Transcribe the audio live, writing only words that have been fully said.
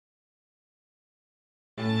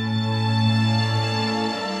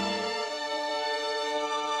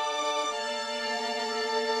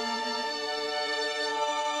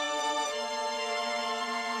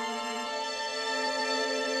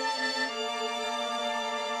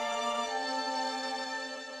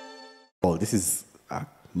hall. This is a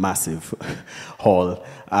massive hall.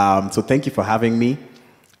 So thank you for having me.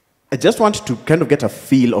 I just want to kind of get a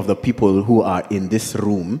feel of the people who are in this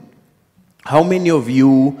room. How many of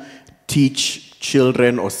you teach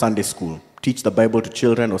children or Sunday school? Teach the Bible to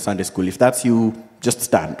children or Sunday school? If that's you, just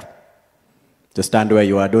stand. Just stand where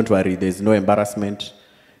you are. Don't worry. There's no embarrassment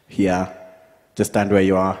here. Just stand where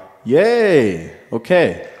you are. Yay!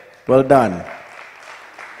 Okay. Well done.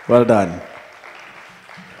 Well done.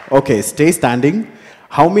 Okay, stay standing.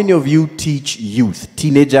 How many of you teach youth,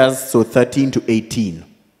 teenagers, so 13 to 18?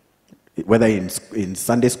 Whether in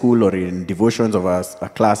Sunday school or in devotions of a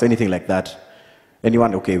class, anything like that.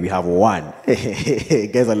 Anyone? Okay, we have one.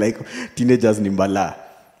 Guys are like, teenagers nimbala.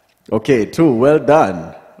 Okay, two, well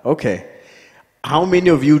done. Okay. How many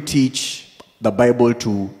of you teach the Bible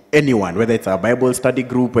to anyone? Whether it's a Bible study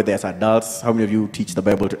group, whether it's adults, how many of you teach the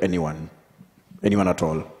Bible to anyone? Anyone at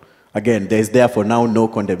all? Again, there is therefore now no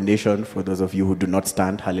condemnation for those of you who do not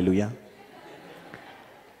stand. Hallelujah.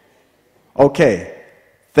 Okay.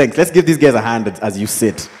 Thanks. Let's give these guys a hand as you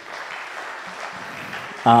sit.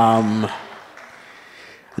 I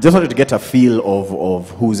just wanted to get a feel of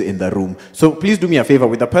who's in the room. So please do me a favor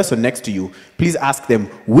with the person next to you. Please ask them,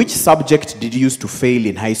 which subject did you use to fail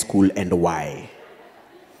in high school and why?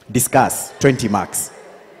 Discuss. 20 marks.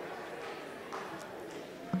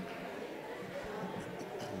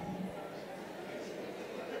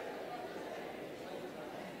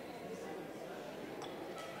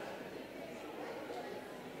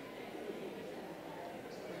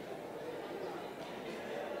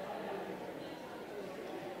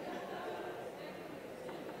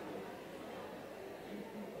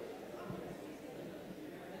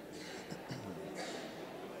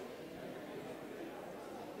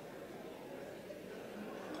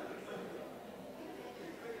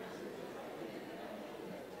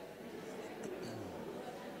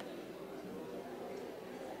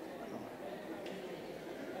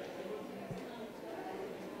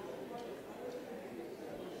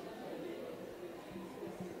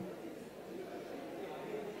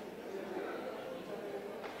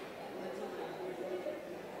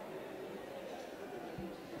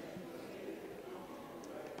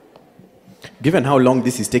 Given how long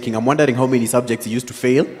this is taking, I'm wondering how many subjects you used to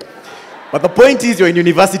fail. But the point is, you're in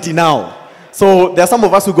university now. So there are some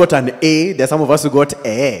of us who got an A, there are some of us who got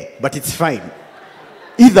A, but it's fine.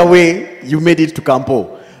 Either way, you made it to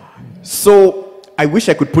Campo. So I wish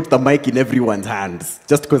I could put the mic in everyone's hands,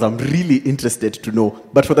 just because I'm really interested to know.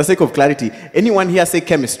 But for the sake of clarity, anyone here say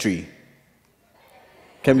chemistry?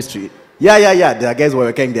 Chemistry. Yeah. There are guys who are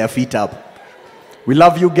working their feet up. We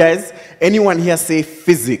love you guys. Anyone here say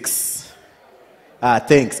physics?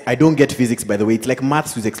 Thanks. I don't get physics, by the way. It's like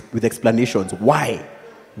maths with explanations. Why?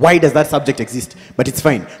 Why does that subject exist? But it's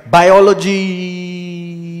fine.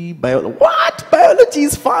 Biology. What? Biology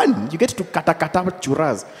is fun. You get to kata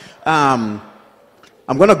churas. I'm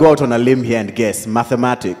going to go out on a limb here and guess.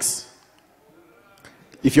 Mathematics.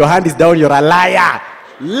 If your hand is down, you're a liar.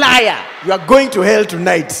 Liar. You are going to hell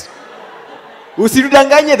tonight.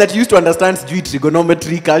 Usirudanganye that you used to understand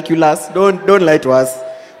trigonometry, calculus. Don't lie to us.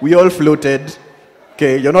 We all floated.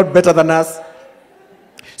 Okay, you're not better than us.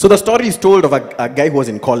 So the story is told of a guy who was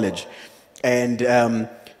in college, and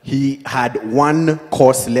he had one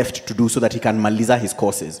course left to do so that he can maliza his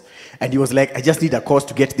courses. And he was like, I just need a course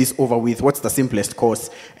to get this over with. What's the simplest course?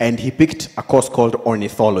 And he picked a course called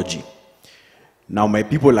ornithology. Now my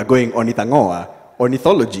people are going, ornithangoa.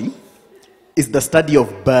 Ornithology is the study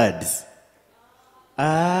of birds.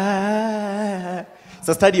 It's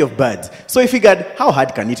a study of birds. So he figured, how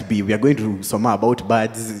hard can it be? We are going to soma about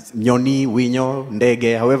birds, nyoni, winyo,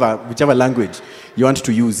 ndege, however, whichever language you want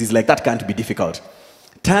to use. He's like, that can't be difficult.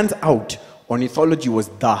 Turns out, ornithology was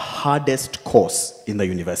the hardest course in the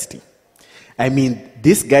university. I mean,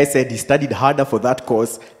 this guy said he studied harder for that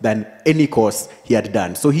course than any course he had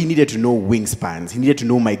done. So he needed to know wingspans. He needed to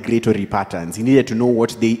know migratory patterns. He needed to know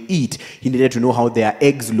what they eat. He needed to know how their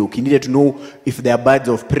eggs look. He needed to know if they are birds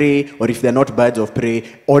of prey or if they're not birds of prey,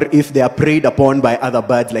 or if they are preyed upon by other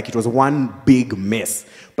birds. Like, it was one big mess.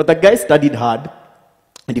 But the guy studied hard,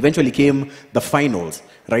 and eventually came the finals,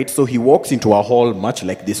 right? So he walks into a hall much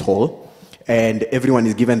like this hall, and everyone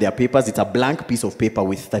is given their papers. It's a blank piece of paper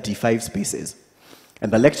with 35 spaces.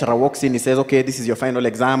 And the lecturer walks in, he says, okay, this is your final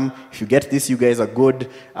exam. If you get this, you guys are good.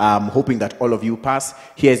 I'm hoping that all of you pass.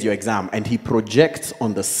 Here's your exam. And he projects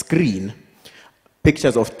on the screen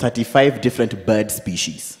pictures of 35 different bird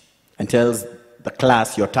species and tells the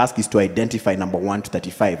class, your task is to identify number 1 to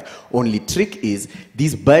 35. Only trick is,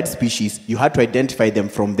 these bird species, you had to identify them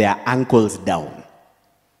from their ankles down.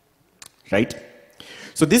 Right?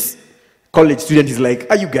 So this college student is like,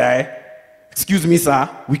 are you guy? Excuse me, sir,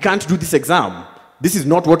 we can't do this exam. This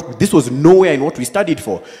was nowhere in what we studied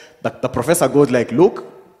for. The professor goes like, look,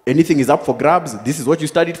 anything is up for grabs. This is what you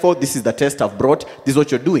studied for. This is the test I've brought. This is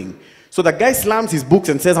what you're doing. So the guy slams his books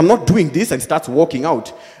and says, I'm not doing this, and starts walking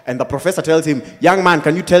out. And the professor tells him, young man,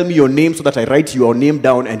 can you tell me your name so that I write your name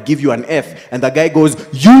down and give you an F? And the guy goes,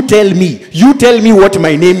 you tell me what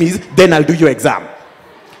my name is, then I'll do your exam.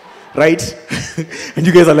 Right? And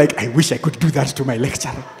you guys are like, I wish I could do that to my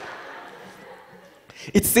lecturer.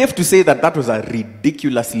 It's safe to say that was a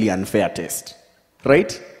ridiculously unfair test.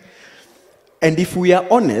 Right? And if we are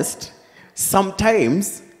honest,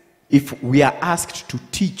 sometimes if we are asked to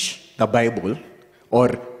teach the Bible or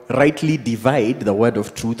rightly divide the word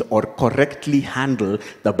of truth or correctly handle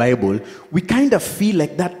the Bible, we kind of feel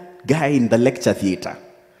like that guy in the lecture theater.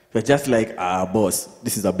 We're just like, boss,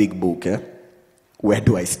 this is a big book. Where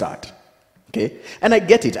do I start? Okay? And I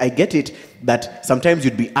get it that sometimes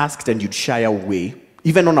you'd be asked and you'd shy away.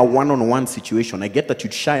 Even on a one-on-one situation, I get that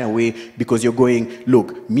you'd shy away because you're going,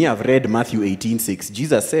 look, me, I've read Matthew 18:6.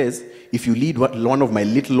 Jesus says, if you lead one of my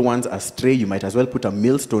little ones astray, you might as well put a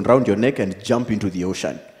millstone around your neck and jump into the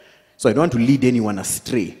ocean. So I don't want to lead anyone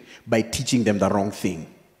astray by teaching them the wrong thing.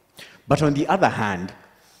 But on the other hand,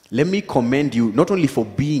 let me commend you not only for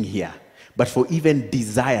being here, but for even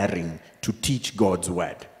desiring to teach God's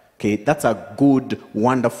word. Okay, that's a good,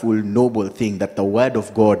 wonderful, noble thing that the word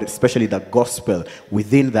of God, especially the gospel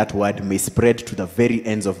within that word, may spread to the very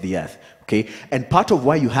ends of the earth. Okay, and part of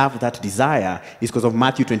why you have that desire is because of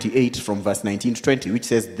Matthew 28 from verse 19 to 20, which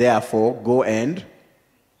says, therefore, go and...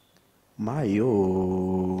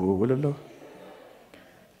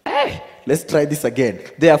 Hey, let's try this again.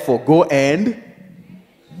 Therefore, go and...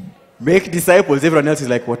 make disciples. Everyone else is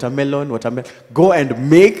like, watermelon. Go and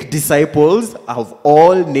make disciples of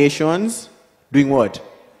all nations. Doing what?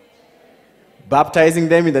 Baptizing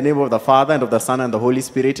them in the name of the Father and of the Son and the Holy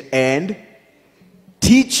Spirit, and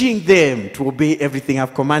teaching them to obey everything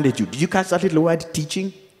I've commanded you. Did you catch that little word,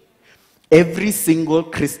 teaching? Every single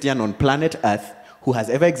Christian on planet Earth who has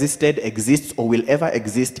ever existed, exists, or will ever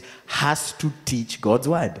exist has to teach God's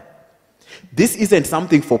word. This isn't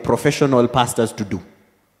something for professional pastors to do.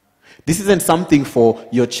 This isn't something for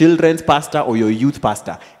your children's pastor or your youth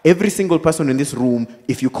pastor. Every single person in this room,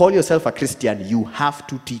 if you call yourself a Christian, you have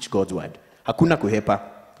to teach God's word. Hakuna kuhepa.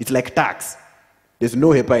 It's like tax. There's no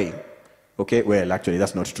hepaing. Okay, well, actually,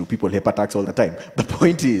 that's not true. People hepa tax all the time. The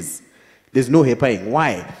point is, there's no hepaing.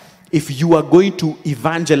 Why? If you are going to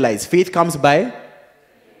evangelize, faith comes by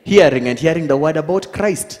hearing, and hearing the word about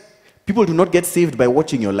Christ. People do not get saved by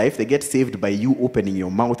watching your life. They get saved by you opening your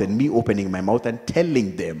mouth and me opening my mouth and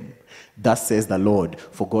telling them, thus says the Lord,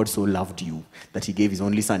 for God so loved you that he gave his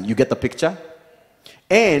only son. You get the picture?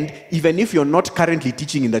 And even if you're not currently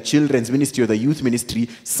teaching in the children's ministry or the youth ministry,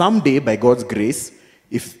 someday by God's grace,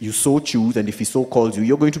 if you so choose and if he so calls you,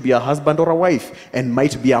 you're going to be a husband or a wife and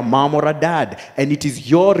might be a mom or a dad. And it is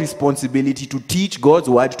your responsibility to teach God's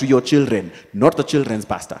word to your children, not the children's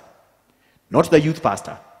pastor, not the youth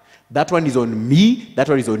pastor. That one is on me, that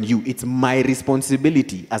one is on you. It's my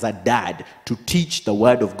responsibility as a dad to teach the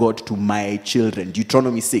word of God to my children.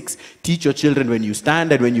 Deuteronomy 6. Teach your children when you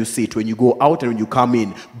stand and when you sit, when you go out and when you come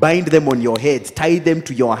in. Bind them on your heads, tie them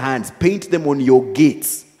to your hands, paint them on your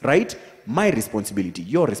gates. Right? My responsibility,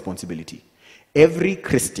 your responsibility. Every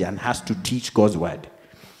Christian has to teach God's word.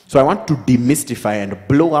 So I want to demystify and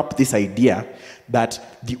blow up this idea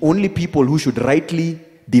that the only people who should rightly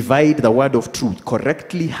divide the word of truth,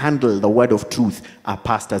 correctly handle the word of truth, are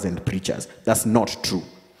pastors and preachers. That's not true.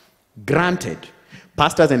 Granted,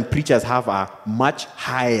 pastors and preachers have a much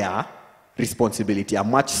higher responsibility, a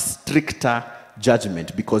much stricter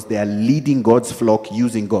judgment, because they are leading God's flock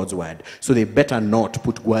using God's word. So they better not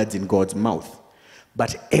put words in God's mouth.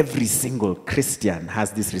 But every single Christian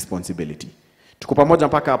has this responsibility. Tuko pamoja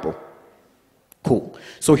mpaka hapo? Cool.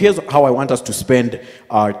 So here's how I want us to spend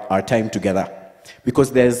our time together.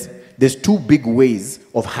 Because there's two big ways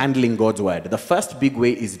of handling God's word. The first big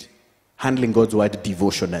way is handling God's word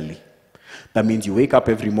devotionally. That means you wake up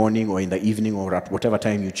every morning or in the evening or at whatever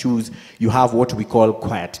time you choose. You have what we call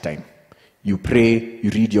quiet time. You pray, you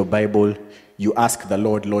read your Bible, you ask the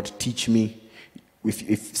Lord, Lord, teach me.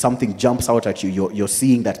 If something jumps out at you, you're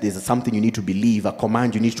seeing that there's something you need to believe, a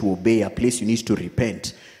command you need to obey, a place you need to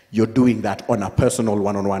repent. You're doing that on a personal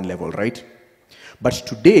one-on-one level, right? But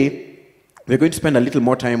today, we're going to spend a little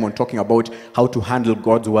more time on talking about how to handle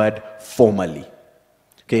God's word formally.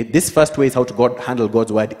 Okay, this first way is how to handle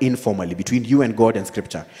God's word informally, between you and God and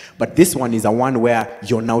Scripture. But this one is a one where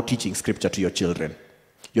you're now teaching Scripture to your children.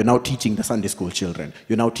 You're now teaching the Sunday school children.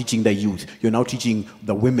 You're now teaching the youth. You're now teaching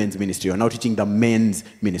the women's ministry. You're now teaching the men's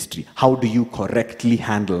ministry. How do you correctly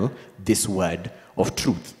handle this word of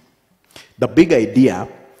truth? The big idea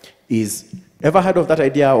is, ever heard of that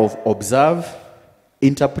idea of observe,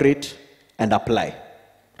 interpret, and apply?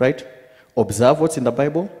 Right? Observe what's in the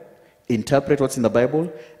Bible, interpret what's in the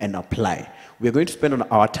Bible, and apply. We're going to spend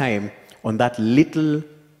our time on that little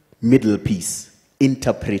middle piece,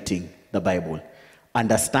 interpreting the Bible,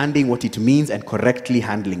 understanding what it means and correctly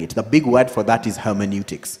handling it. The big word for that is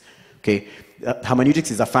hermeneutics. Okay?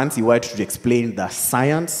 Hermeneutics is a fancy word to explain the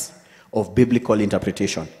science of biblical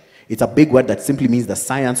interpretation. It's a big word that simply means the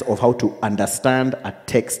science of how to understand a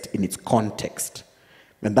text in its context.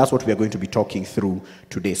 And that's what we are going to be talking through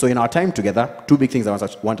today. So in our time together, two big things I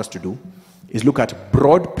want us to do is look at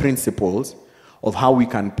broad principles of how we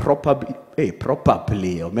can properly, I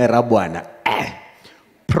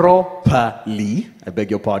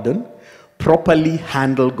beg your pardon, properly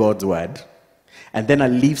handle God's word. And then I'll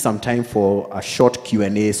leave some time for a short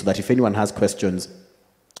Q&A so that if anyone has questions,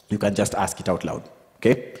 you can just ask it out loud.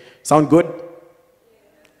 Okay? Sound good?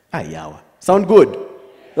 Sound good?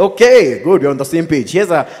 Okay, good. We're on the same page. Here's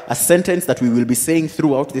a sentence that we will be saying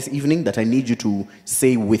throughout this evening that I need you to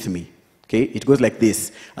say with me. Okay? It goes like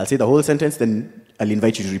this. I'll say the whole sentence, then I'll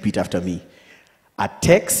invite you to repeat after me. A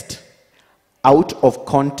text out of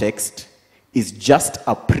context is just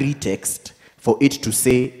a pretext for it to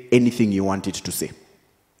say anything you want it to say.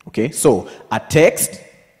 Okay? So, a text.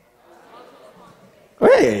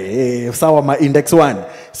 Hey, sawa my index 1.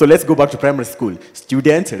 So let's go back to primary school.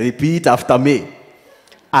 Students, repeat after me.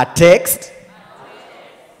 A text.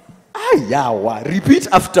 Repeat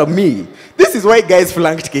after me. This is why guys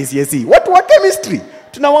flunked KCSE. What chemistry?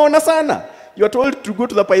 Tunawaona sana. You are told to go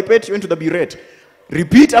to the pipette, you went to the burette.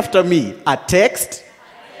 Repeat after me. A text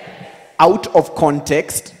out of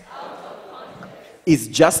context is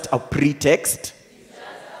just a pretext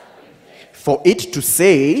for it to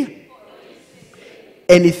say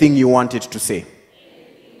anything you want it to say.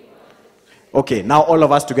 Okay, now all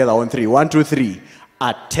of us together on 3. 1, 2, 3.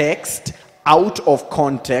 A text out of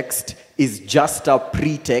context is just a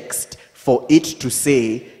pretext for it to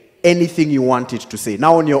say anything you want it to say.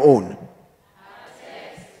 Now on your own.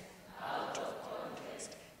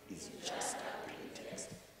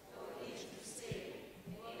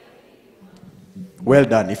 Well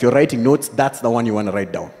done. If you're writing notes, that's the one you want to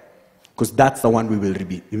write down. Because that's the one we will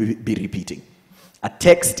be repeating. A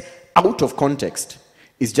text out of context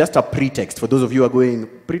is just a pretext. For those of you who are going,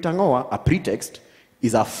 Pritangoa, a pretext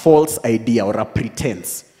is a false idea or a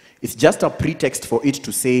pretense. It's just a pretext for it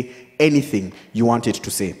to say anything you want it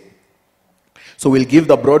to say. So we'll give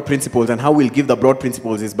the broad principles, and how we'll give the broad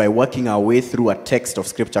principles is by working our way through a text of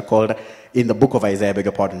scripture called, in the book of Isaiah, beg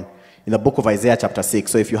your pardon, in the book of Isaiah chapter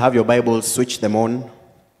 6. So if you have your Bibles, switch them on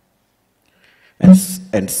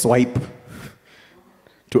and swipe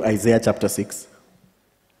to Isaiah chapter 6.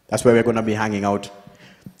 That's where we're going to be hanging out.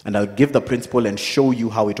 And I'll give the principle and show you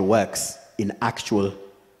how it works in actual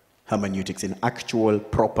hermeneutics, in actual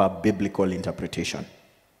proper biblical interpretation.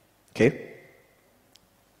 Okay?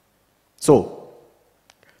 So,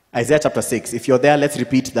 Isaiah chapter 6. If you're there, let's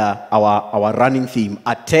repeat our running theme.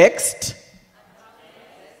 A text.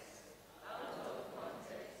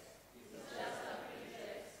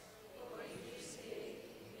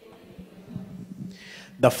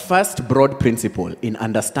 The first broad principle in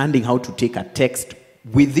understanding how to take a text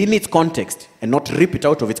within its context and not rip it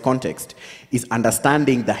out of its context is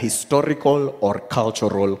understanding the historical or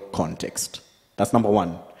cultural context. That's number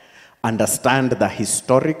 1. Understand the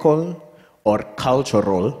historical or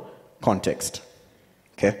cultural context.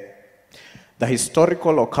 Okay? The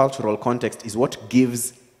historical or cultural context is what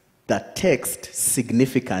gives the text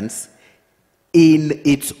significance in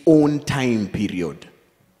its own time period.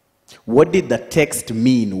 What did the text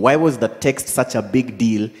mean? Why was the text such a big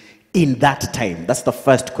deal in that time? That's the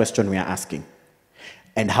first question we are asking.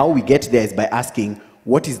 And how we get there is by asking,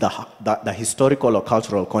 what is the historical or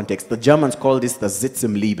cultural context? The Germans call this the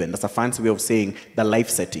Sitzemleben. That's a fancy way of saying the life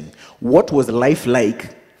setting. What was life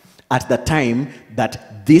like at the time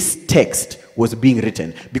that this text was being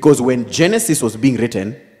written? Because when Genesis was being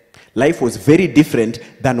written, life was very different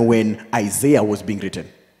than when Isaiah was being written.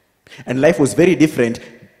 And life was very different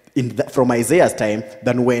from Isaiah's time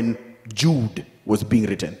than when Jude was being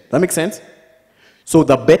written. That makes sense? So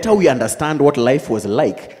the better we understand what life was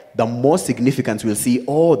like, the more significance we'll see,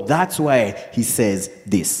 oh, that's why he says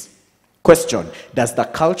this. Question, does the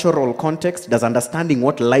cultural context, does understanding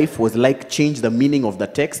what life was like change the meaning of the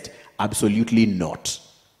text? Absolutely not.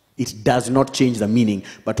 It does not change the meaning,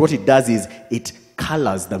 but what it does is it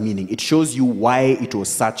colors the meaning. It shows you why it was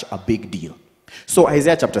such a big deal. So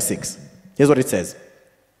Isaiah chapter 6, here's what it says.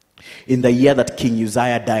 In the year that King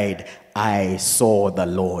Uzziah died, I saw the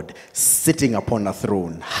Lord sitting upon a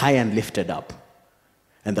throne, high and lifted up,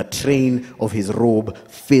 and the train of his robe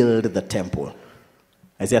filled the temple.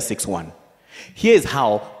 Isaiah 6:1. Here's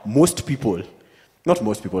how most people, not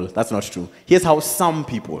most people, that's not true. Here's how some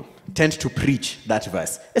people tend to preach that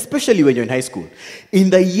verse, especially when you're in high school.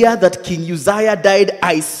 In the year that King Uzziah died,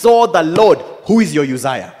 I saw the Lord. Who is your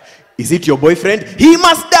Uzziah? Is it your boyfriend? He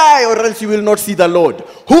must die or else you will not see the Lord.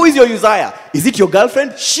 Who is your Uzziah? Is it your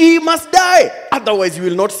girlfriend? She must die. Otherwise you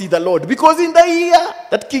will not see the Lord. Because in the year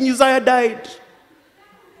that King Uzziah died,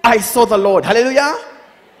 I saw the Lord. Hallelujah.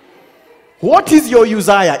 What is your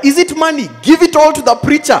Uzziah? Is it money? Give it all to the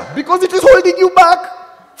preacher because it is holding you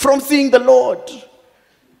back from seeing the Lord.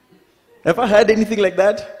 Ever heard anything like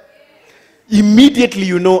that? Immediately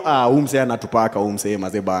you know,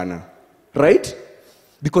 right?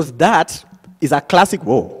 Because that is a classic,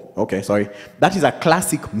 that is a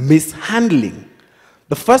classic mishandling.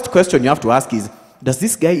 The first question you have to ask is, does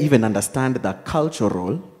this guy even understand the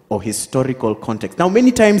cultural or historical context? Now,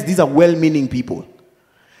 many times these are well-meaning people,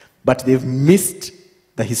 but they've missed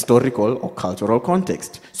the historical or cultural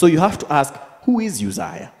context. So you have to ask, who is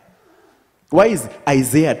Uzziah? Why is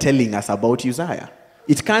Isaiah telling us about Uzziah?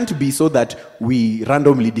 It can't be so that we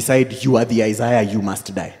randomly decide you are the Isaiah, you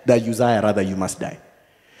must die. The Uzziah, rather, you must die.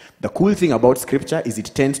 The cool thing about scripture is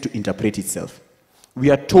it tends to interpret itself.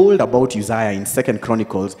 We are told about Uzziah in 2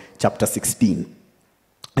 Chronicles chapter 16.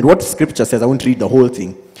 And what scripture says, I won't read the whole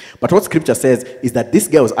thing, but what scripture says is that this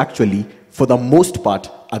guy was actually, for the most part,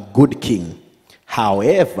 a good king.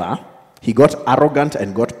 However, he got arrogant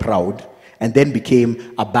and got proud and then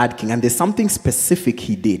became a bad king. And there's something specific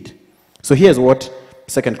he did. So here's what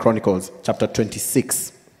 2 Chronicles chapter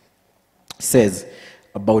 26 says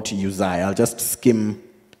about Uzziah. I'll just skim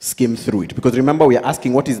through it. Because remember, we are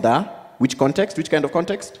asking what is which context? Which kind of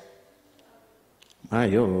context?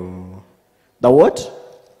 The what?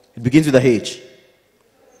 It begins with a H.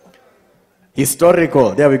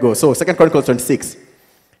 Historical. There we go. So 2 Chronicles 26.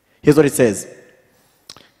 Here's what it says.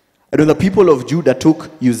 And when the people of Judah took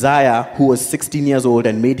Uzziah, who was 16 years old,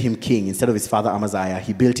 and made him king instead of his father Amaziah,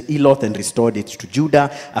 he built Eloth and restored it to Judah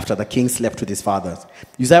after the king slept with his fathers.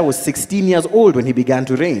 Uzziah was 16 years old when he began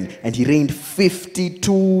to reign, and he reigned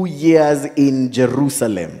 52 years in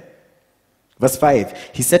Jerusalem. Verse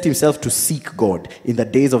 5, he set himself to seek God in the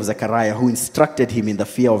days of Zechariah, who instructed him in the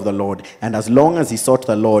fear of the Lord. And as long as he sought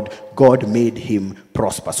the Lord, God made him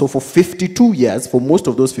prosper. So for 52 years, for most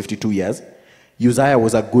of those 52 years, Uzziah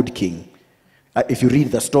was a good king. If you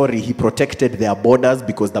read the story, he protected their borders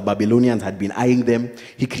because the Babylonians had been eyeing them.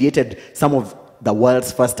 He created some of the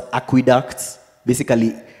world's first aqueducts,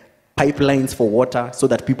 basically pipelines for water, so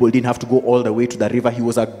that people didn't have to go all the way to the river. He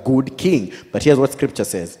was a good king. But here's what scripture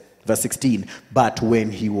says, verse 16. But when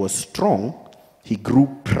he was strong, he grew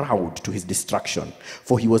proud to his destruction,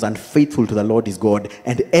 for he was unfaithful to the Lord his God,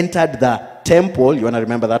 and entered the temple, you want to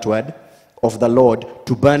remember that word, of the Lord,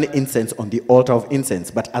 to burn incense on the altar of incense.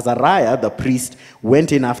 But Azariah the priest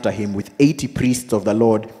went in after him with 80 priests of the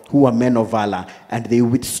Lord, who were men of valor, and they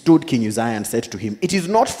withstood King Uzziah and said to him, "It is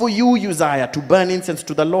not for you, Uzziah, to burn incense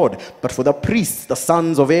to the Lord, but for the priests, the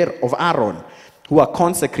sons of Aaron, who are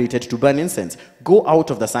consecrated to burn incense. Go out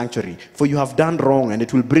of the sanctuary, for you have done wrong, and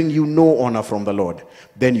it will bring you no honor from the Lord."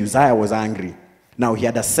 Then Uzziah was angry. Now he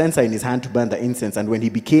had a censer in his hand to burn the incense, and when he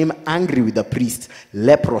became angry with the priests,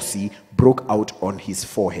 leprosy broke out on his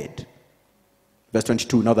forehead. Verse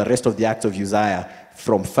 22, now the rest of the acts of Uzziah,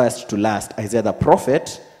 from first to last, Isaiah the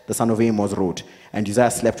prophet, the son of Amos, wrote. And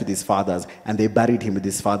Uzziah slept with his fathers, and they buried him with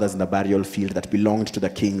his fathers in the burial field that belonged to the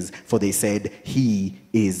kings, for they said, "He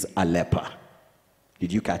is a leper."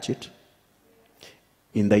 Did you catch it?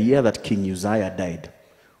 In the year that King Uzziah died,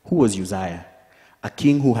 who was Uzziah? A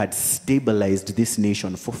king who had stabilized this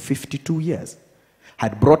nation for 52 years,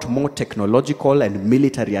 had brought more technological and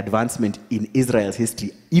military advancement in Israel's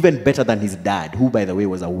history, even better than his dad, who, by the way,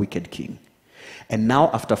 was a wicked king. And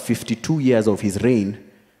now, after 52 years of his reign,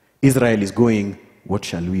 Israel is going, what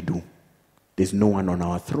shall we do? There's no one on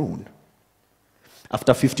our throne.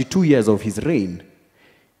 After 52 years of his reign,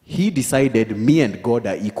 he decided, me and God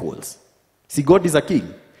are equals. See, God is a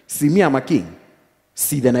king. See, me, I'm a king.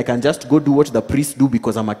 See, then I can just go do what the priests do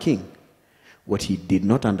because I'm a king. What he did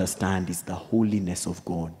not understand is the holiness of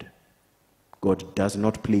God. God does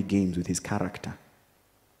not play games with his character.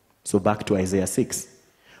 So back to Isaiah 6.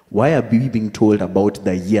 Why are we being told about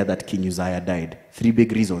the year that King Uzziah died? 3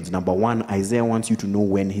 big reasons. Number 1, Isaiah wants you to know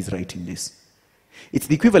when he's writing this. It's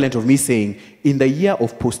the equivalent of me saying, in the year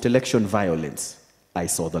of post-election violence, I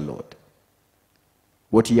saw the Lord.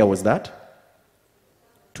 What year was that?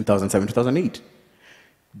 2007, 2008.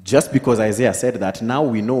 Just because Isaiah said that, now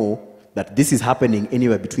we know that this is happening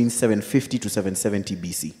anywhere between 750 to 770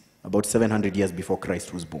 BC, about 700 years before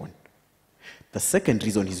Christ was born. The second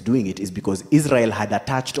reason he's doing it is because Israel had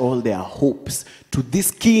attached all their hopes to this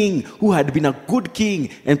king who had been a good king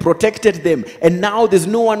and protected them. And now there's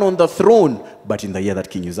no one on the throne. But in the year that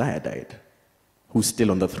King Uzziah died, who's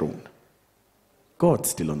still on the throne?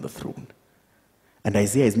 God's still on the throne. And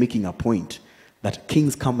Isaiah is making a point that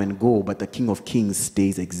kings come and go, but the King of Kings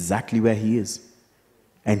stays exactly where he is.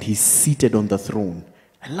 And he's seated on the throne.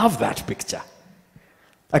 I love that picture.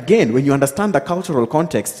 Again, when you understand the cultural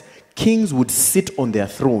context, kings would sit on their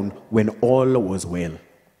throne when all was well,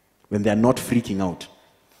 when they're not freaking out.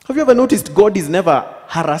 Have you ever noticed God is never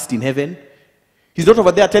harassed in heaven? He's not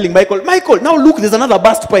over there telling Michael, now look, there's another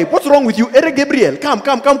burst pipe. What's wrong with you? Eric Gabriel, come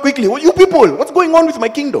quickly. You people, what's going on with my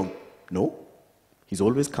kingdom? No. He's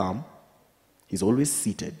always calm. He's always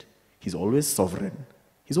seated. He's always sovereign.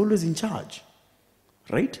 He's always in charge.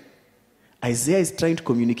 Right? Isaiah is trying to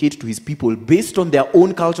communicate to his people, based on their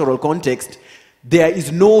own cultural context, there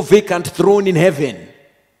is no vacant throne in heaven.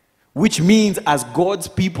 Which means, as God's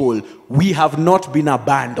people, we have not been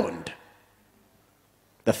abandoned.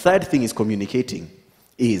 The third thing he's communicating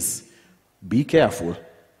is, be careful.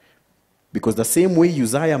 Because the same way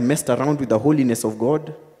Uzziah messed around with the holiness of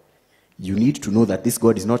God, you need to know that this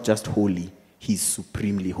God is not just holy, he's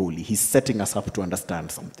supremely holy. He's setting us up to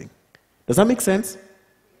understand something. Does that make sense?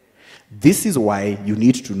 This is why you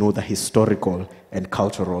need to know the historical and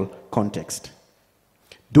cultural context.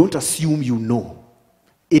 Don't assume you know.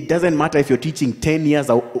 It doesn't matter if you're teaching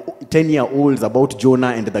 10-year-olds about Jonah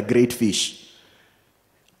and the great fish.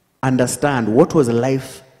 Understand what was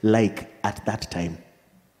life like at that time.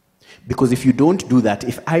 Because if you don't do that,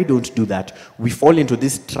 if I don't do that, we fall into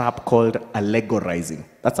this trap called allegorizing.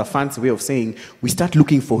 That's a fancy way of saying we start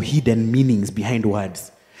looking for hidden meanings behind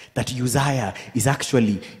words. That Uzziah is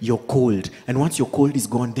actually your cold. And once your cold is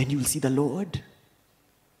gone, then you'll see the Lord.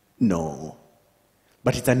 No.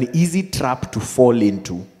 But it's an easy trap to fall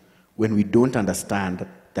into when we don't understand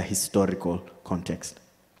the historical context.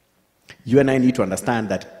 You and I need to understand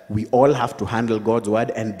that we all have to handle God's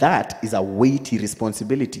word, and that is a weighty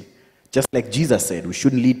responsibility. Just like Jesus said, we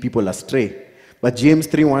shouldn't lead people astray. But James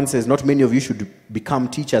 3:1 says, not many of you should become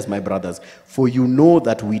teachers, my brothers, for you know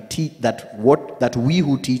that we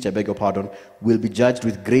who teach, I beg your pardon, will be judged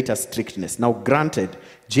with greater strictness. Now granted,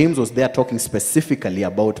 James was there talking specifically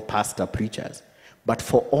about pastor preachers. But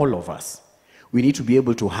for all of us, we need to be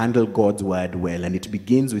able to handle God's word well, and it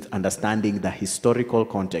begins with understanding the historical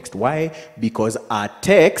context. Why? Because our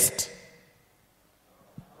text...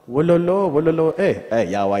 Wololo,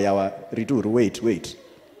 yawa, ritur, wait.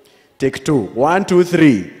 Take two. 1, 2,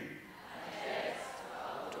 3.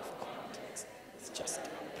 It's just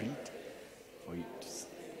a read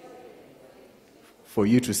for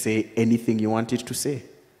you to say anything you want it to say.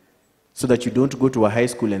 So that you don't go to a high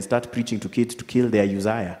school and start preaching to kids to kill their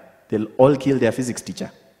Uzziah. They'll all kill their physics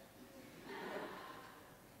teacher.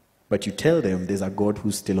 But you tell them there's a God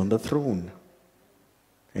who's still on the throne.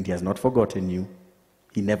 And he has not forgotten you.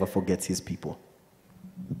 He never forgets his people.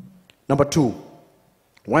 Number 2.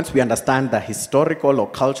 Once we understand the historical or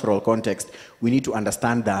cultural context, we need to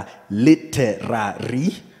understand the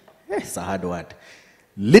literary, it's a hard word,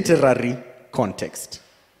 literary context.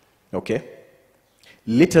 Okay?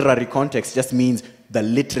 Literary context just means the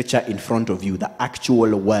literature in front of you, the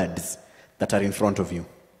actual words that are in front of you.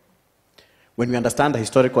 When we understand the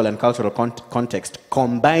historical and cultural context,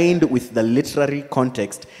 combined with the literary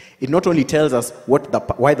context, it not only tells us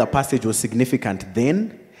why the passage was significant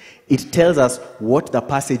then, it tells us what the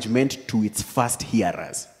passage meant to its first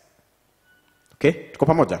hearers. Okay? Tuko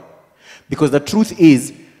pamoja? Because the truth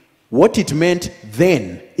is, what it meant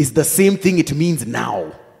then is the same thing it means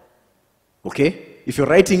now. Okay? If you're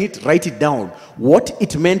writing it, write it down. What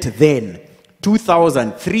it meant then,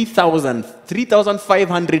 2,000, 3,000,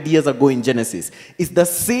 3,500 years ago in Genesis, is the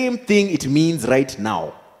same thing it means right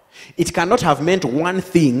now. It cannot have meant one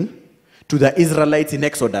thing to the Israelites in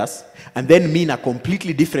Exodus and then mean a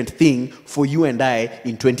completely different thing for you and I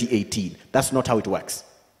in 2018. That's not how it works.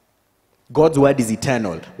 God's word is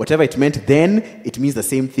eternal. Whatever it meant then, it means the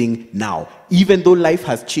same thing now. Even though life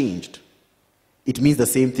has changed, it means the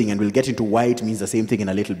same thing, and we'll get into why it means the same thing in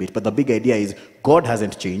a little bit. But the big idea is God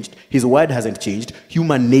hasn't changed, his word hasn't changed,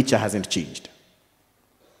 human nature hasn't changed.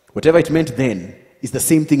 Whatever it meant then is the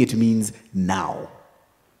same thing it means now.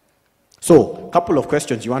 So, a couple of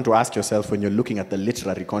questions you want to ask yourself when you're looking at the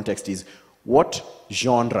literary context is, what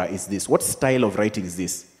genre is this? What style of writing is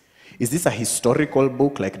this? Is this a historical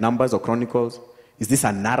book like Numbers or Chronicles? Is this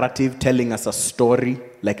a narrative telling us a story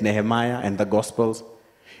like Nehemiah and the Gospels?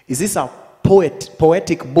 Is this a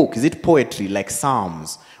poetic book? Is it poetry like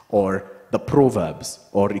Psalms or the Proverbs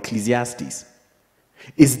or Ecclesiastes?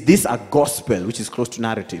 Is this a gospel which is close to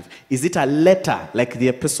narrative? Is it a letter like the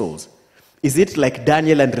epistles? Is it like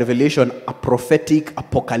Daniel and Revelation, a prophetic,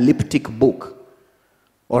 apocalyptic book?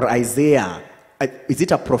 Or Isaiah? Is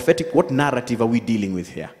it a prophetic? What narrative are we dealing with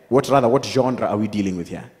here? What genre are we dealing with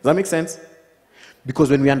here? Does that make sense? Because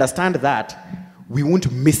when we understand that, we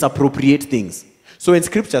won't misappropriate things. So when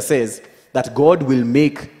scripture says that God will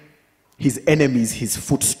make his enemies his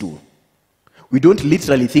footstool, we don't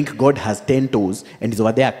literally think God has 10 toes and is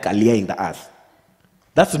over there clearing the earth.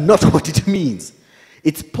 That's not what it means.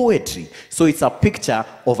 It's poetry. So it's a picture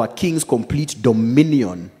of a king's complete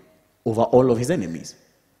dominion over all of his enemies.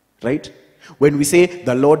 Right? When we say,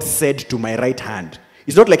 the Lord said to my right hand,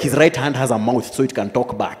 it's not like his right hand has a mouth so it can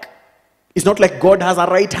talk back. It's not like God has a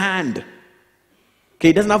right hand. Okay,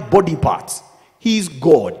 he doesn't have body parts. He is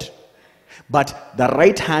God. But the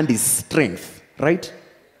right hand is strength, right?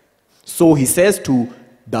 So he says to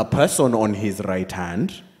the person on his right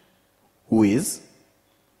hand, who is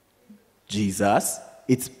Jesus,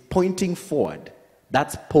 it's pointing forward.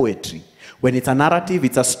 That's poetry. When it's a narrative,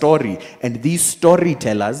 it's a story. And these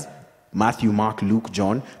storytellers, Matthew, Mark, Luke,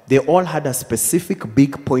 John, they all had a specific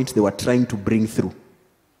big point they were trying to bring through.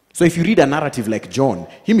 So if you read a narrative like John,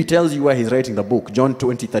 he tells you where he's writing the book. John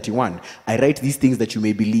 20:31. I write these things that you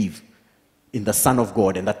may believe in the Son of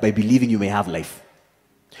God, and that by believing you may have life.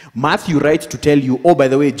 Matthew writes to tell you, oh, by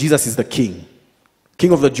the way, Jesus is the king.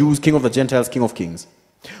 King of the Jews, king of the Gentiles, king of kings.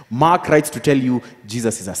 Mark writes to tell you,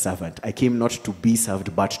 Jesus is a servant. I came not to be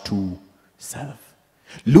served, but to serve.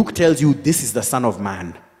 Luke tells you, this is the Son of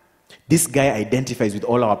Man. This guy identifies with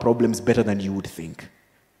all our problems better than you would think.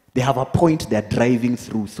 They have a point they're driving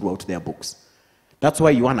throughout their books. That's why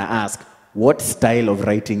you want to ask, what style of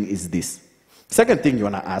writing is this? Second thing you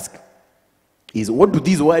want to ask is, what do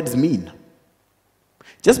these words mean?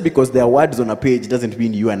 Just because they are words on a page doesn't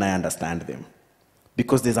mean you and I understand them.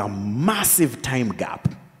 Because there's a massive time gap.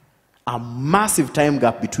 A massive time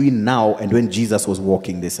gap between now and when Jesus was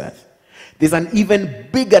walking this earth. There's an even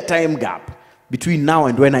bigger time gap between now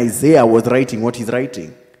and when Isaiah was writing what he's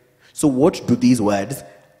writing. So what do these words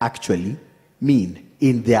actually mean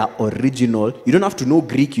in their original? You don't have to know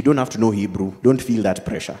Greek, you don't have to know Hebrew. Don't feel that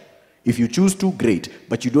pressure. If you choose to, great,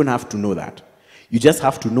 but you don't have to know that. You just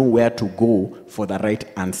have to know where to go for the right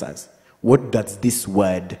answers. What does this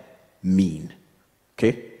word mean?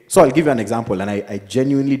 Okay? So I'll give you an example, and I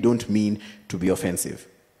genuinely don't mean to be offensive.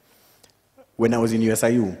 When I was in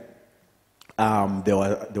USIU, there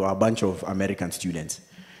were a bunch of American students.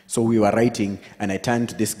 So we were writing, and I turned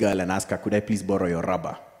to this girl and asked her, could I please borrow your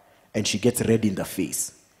rubber? And she gets red in the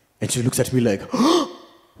face. And she looks at me like, oh,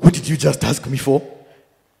 what did you just ask me for?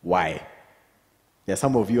 Why? There are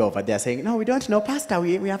some of you over there saying, no, we don't know, Pastor.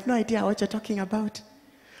 We have no idea what you're talking about.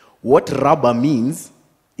 What rubber means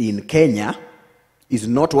in Kenya is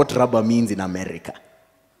not what rubber means in America.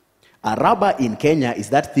 A rubber in Kenya is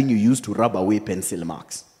that thing you use to rub away pencil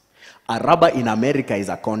marks. A rubber in America is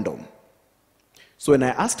a condom. So when I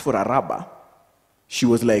asked for a rubber, she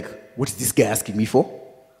was like, what is this guy asking me for?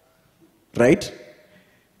 Right?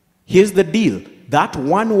 Here's the deal. That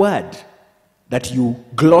one word that you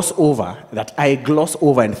gloss over, that I gloss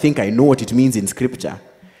over and think I know what it means in scripture,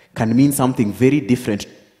 can mean something very different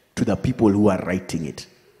to the people who are writing it.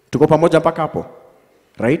 Tuko pamoja mpaka hapo?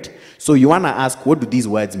 Right? So you want to ask, what do these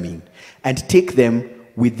words mean? And take them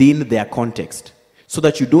within their context. So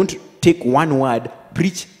that you don't take one word,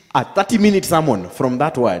 preach a 30-minute sermon from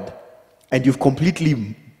that word, and you've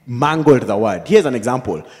completely mangled the word. Here's an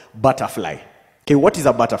example. Butterfly. Okay, what is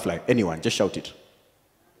a butterfly? Anyone, just shout it.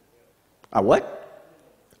 A what?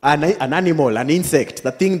 An animal, an insect,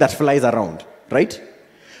 the thing that flies around, right?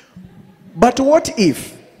 But what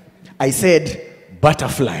if I said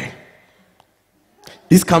butterfly?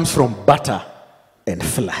 This comes from butter and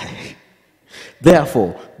fly.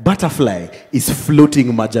 Therefore, butterfly is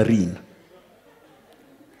floating margarine.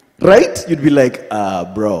 Right? You'd be like,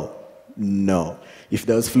 bro, no. If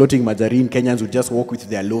there was floating margarine, Kenyans would just walk with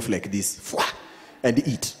their loaf like this and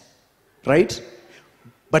eat. Right?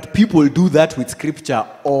 But people do that with scripture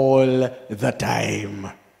all the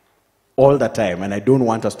time. All the time. And I don't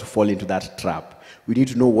want us to fall into that trap. We need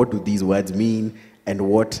to know, what do these words mean and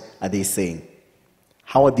what are they saying?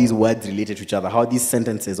 How are these words related to each other? How are these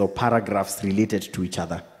sentences or paragraphs related to each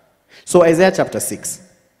other? So Isaiah chapter 6,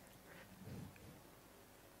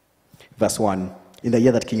 verse 1. In the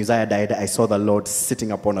year that King Uzziah died, I saw the Lord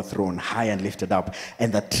sitting upon a throne, high and lifted up,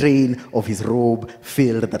 and the train of his robe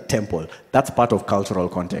filled the temple. That's part of cultural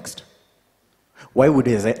context. Why would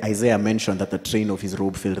Isaiah mention that the train of his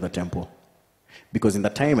robe filled the temple? Because in the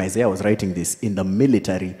time Isaiah was writing this, in the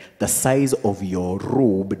military, the size of your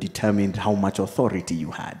robe determined how much authority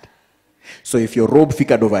you had. So if your robe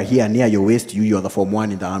figured over here near your waist, you're the Form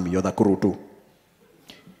 1 in the army, you're the Kuru 2.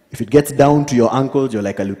 If it gets down to your ankles, you're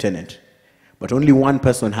like a lieutenant. But only one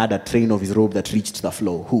person had a train of his robe that reached the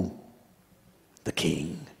floor. Who? The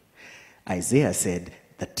king. Isaiah said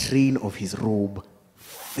the train of his robe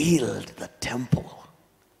filled the temple.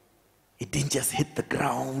 It didn't just hit the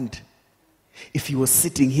ground. If he was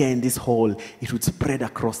sitting here in this hall, it would spread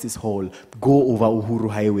across this hall, go over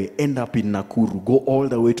Uhuru Highway, end up in Nakuru, go all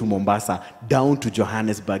the way to Mombasa, down to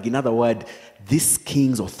Johannesburg. In other words, this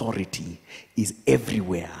king's authority is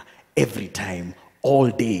everywhere, every time, all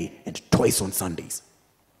day, and twice on Sundays.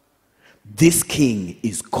 This king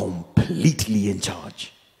is completely in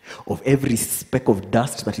charge of every speck of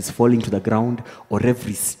dust that is falling to the ground, or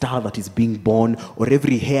every star that is being born, or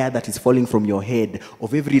every hair that is falling from your head,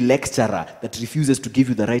 of every lecturer that refuses to give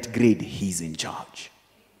you the right grade. He's in charge.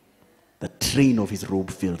 The train of his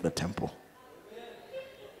robe filled the temple.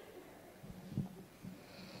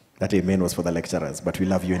 That amen was for the lecturers, but we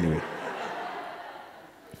love you anyway.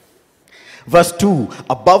 Verse 2,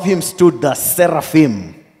 above him stood the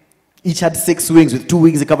seraphim. Each had 6 wings. With 2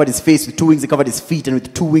 wings he covered his face, with 2 wings he covered his feet, and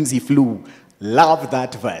with 2 wings he flew. Love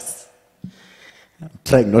that verse. I'm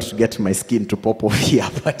trying not to get my skin to pop off here,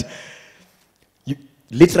 but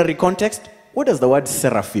literary context, what does the word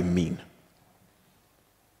seraphim mean?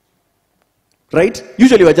 Right?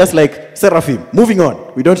 Usually we're just like, seraphim, moving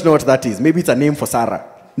on. We don't know what that is. Maybe it's a name for Sarah.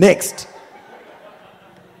 Next.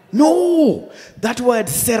 No, that word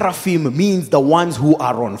seraphim means the ones who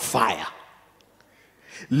are on fire.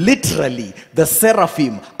 Literally, the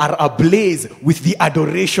seraphim are ablaze with the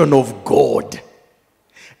adoration of God.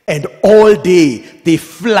 And all day, they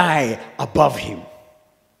fly above him.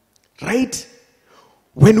 Right?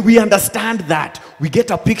 When we understand that, we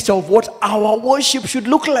get a picture of what our worship should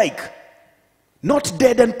look like. Not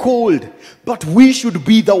dead and cold, but we should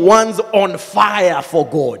be the ones on fire for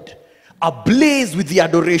God. Ablaze with the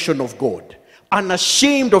adoration of God,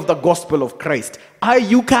 unashamed of the gospel of Christ. Are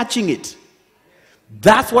you catching it?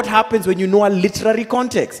 That's what happens when you know a literary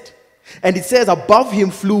context. And it says, above him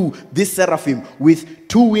flew this seraphim. With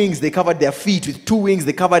 2 wings they covered their feet, with 2 wings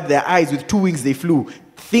they covered their eyes, with 2 wings they flew.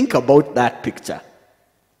 Think about that picture.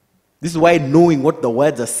 This is why knowing what the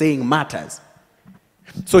words are saying matters.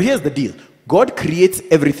 So here's the deal. God creates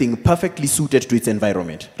everything perfectly suited to its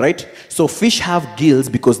environment, right? So fish have gills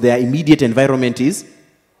because their immediate environment is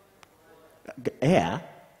air.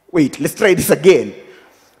 Wait, let's try this again.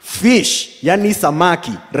 Fish, yani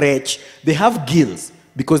samaki, rech, they have gills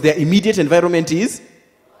because their immediate environment is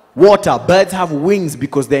water. Birds have wings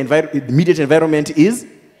because their immediate environment is,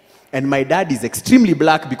 and my dad is extremely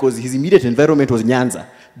black because his immediate environment was Nyanza.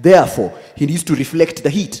 Therefore, he needs to reflect the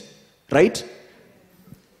heat, right?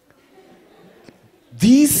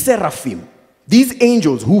 These seraphim, these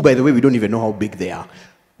angels, who, by the way, we don't even know how big they are,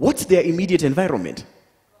 what's their immediate environment?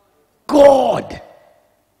 God.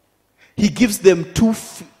 He gives them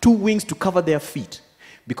two wings to cover their feet.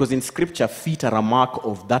 Because in scripture, feet are a mark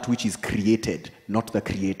of that which is created, not the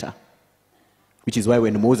creator. Which is why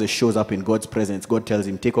when Moses shows up in God's presence, God tells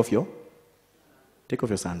him, take off your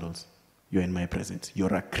sandals. You're in my presence.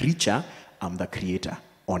 You're a creature, I'm the creator.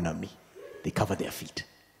 Honor me. They cover their feet.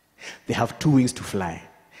 They have 2 wings to fly.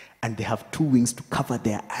 And they have 2 wings to cover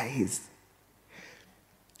their eyes.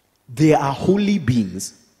 They are holy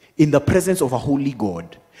beings in the presence of a holy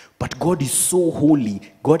God. But God is so holy,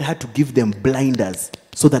 God had to give them blinders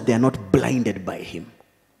so that they are not blinded by him.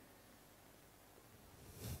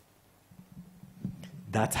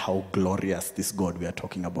 That's how glorious this God we are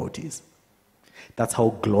talking about is. That's how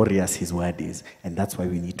glorious his word is. And that's why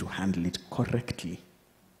we need to handle it correctly.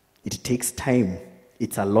 It takes time.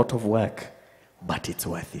 It's a lot of work, but it's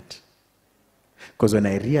worth it. Because when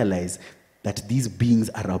I realize that these beings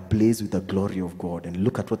are ablaze with the glory of God, and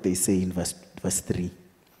look at what they say in verse 3.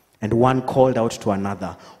 And one called out to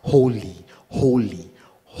another, holy, holy,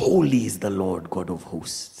 holy is the Lord God of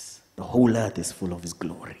hosts. The whole earth is full of his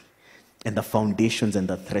glory. And the foundations and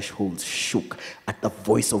the thresholds shook at the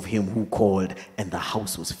voice of him who called, and the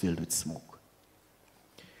house was filled with smoke.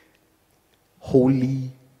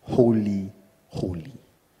 Holy, holy, holy.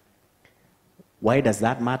 Why does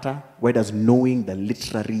that matter? Why does knowing the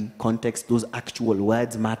literary context, those actual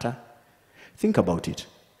words matter? Think about it.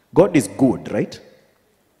 God is good, right?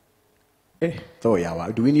 So yeah,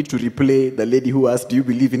 do we need to replay the lady who asked, do you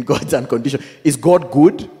believe in God's unconditional? Is God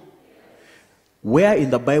good? Where in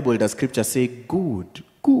the Bible does scripture say, good,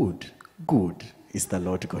 good, good is the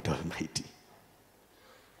Lord God Almighty?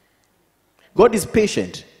 God is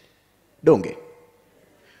patient. Donge.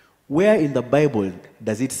 Where in the Bible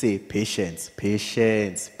does it say patience,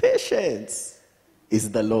 patience, patience is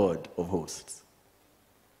the Lord of hosts?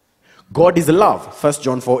 God is love. 1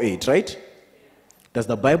 John 4:8, right? Does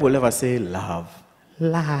the Bible ever say love,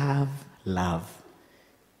 love, love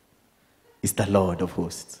is the Lord of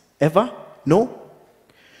hosts? Ever? No?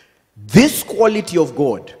 This quality of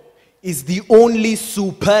God is the only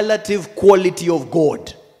superlative quality of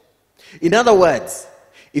God. In other words,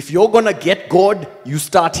 if you're going to get God, you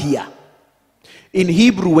start here. In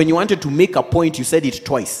Hebrew, when you wanted to make a point, you said it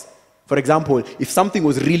twice. For example, if something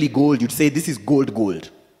was really gold, you'd say this is gold, gold.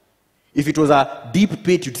 If it was a deep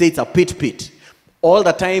pit, you'd say it's a pit, pit. All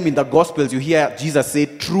the time in the Gospels, you hear Jesus say,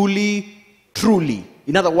 truly, truly.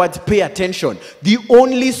 In other words, pay attention. The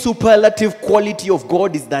only superlative quality of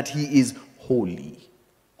God is that he is holy,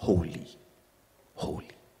 holy, holy.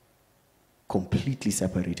 Completely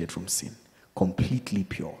separated from sin. Completely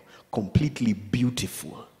pure. Completely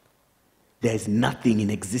beautiful. There is nothing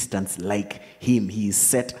in existence like him. He is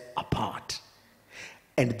set apart.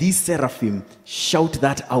 And these seraphim shout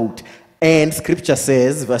that out. And scripture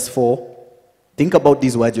says, verse 4, think about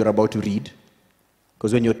these words you're about to read,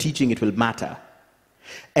 because when you're teaching, it will matter.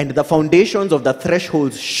 And the foundations of the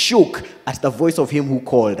thresholds shook at the voice of him who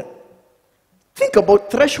called. Think about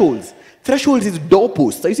thresholds. Thresholds is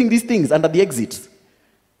doorposts. Are you seeing these things under the exits?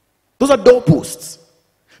 Those are doorposts.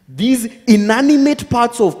 These inanimate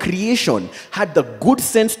parts of creation had the good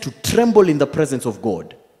sense to tremble in the presence of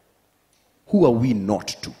God. Who are we not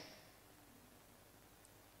to?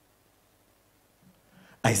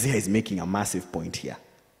 Isaiah is making a massive point here.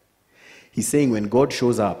 He's saying when God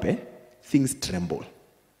shows up, things tremble.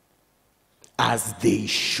 As they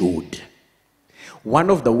should.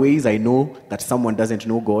 One of the ways I know that someone doesn't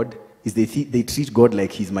know God is they treat God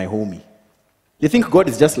like he's my homie. They think God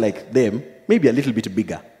is just like them, maybe a little bit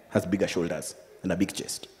bigger, has bigger shoulders and a big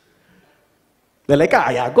chest. They're like,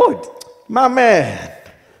 yeah, God, my man.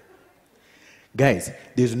 Guys,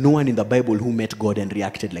 there's no one in the Bible who met God and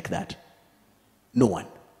reacted like that. No one.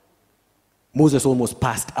 Moses almost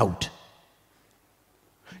passed out.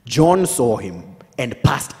 John saw him and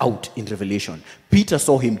passed out in Revelation. Peter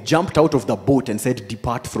saw him, jumped out of the boat and said,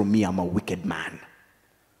 depart from me, I'm a wicked man.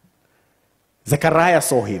 Zechariah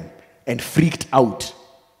saw him and freaked out.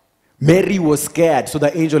 Mary was scared, so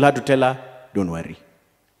the angel had to tell her, don't worry.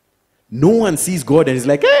 No one sees God and is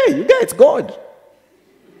like, hey, you guys, it's God.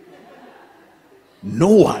 No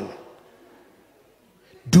one.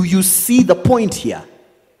 Do you see the point here?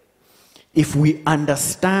 If we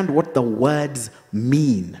understand what the words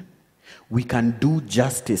mean, we can do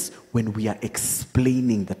justice when we are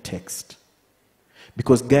explaining the text.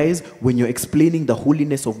 Because guys, when you're explaining the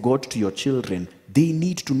holiness of God to your children, they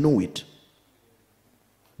need to know it.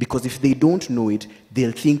 Because if they don't know it,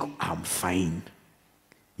 they'll think, I'm fine.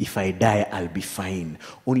 If I die, I'll be fine.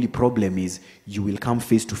 Only problem is, you will come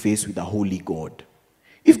face to face with a holy God.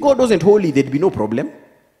 If God wasn't holy, there'd be no problem.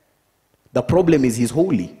 The problem is he's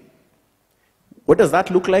holy. What does that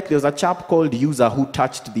look like? There's a chap called Uzzah who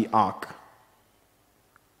touched the ark.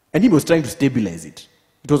 And he was trying to stabilize it.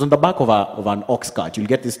 It was on the back of an ox cart. You'll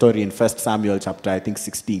get this story in 1 Samuel chapter,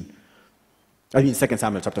 16. 2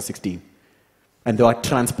 Samuel chapter 16. And they were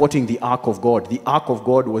transporting the ark of God. The ark of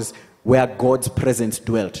God was where God's presence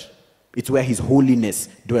dwelt. It's where his holiness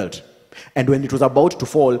dwelt. And when it was about to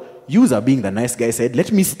fall, Uzzah, being the nice guy, said,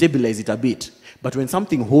 let me stabilize it a bit. But when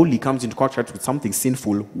something holy comes into contact with something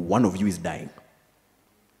sinful, one of you is dying.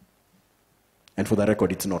 And for the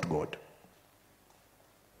record, it's not God.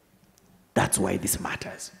 That's why this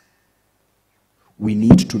matters. We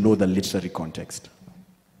need to know the literary context.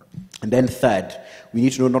 And then third, we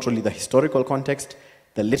need to know not only the historical context,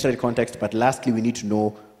 the literary context, but lastly, we need to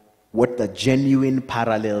know what the genuine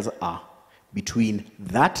parallels are between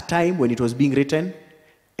that time when it was being written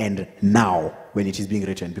and now when it is being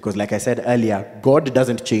written. Because like I said earlier, God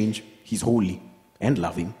doesn't change. He's holy and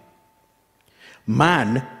loving.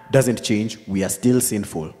 Man doesn't change. We are still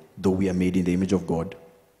sinful, though we are made in the image of God.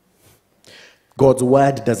 God's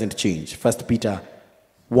word doesn't change. 1 Peter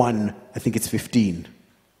 1, I think it's 15.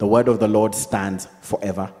 The word of the Lord stands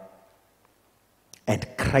forever. And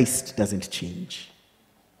Christ doesn't change.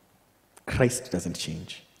 Christ doesn't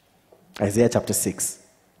change. Isaiah chapter 6,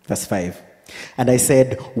 verse 5. And I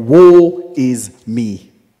said, woe is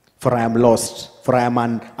me, For I am lost, for I am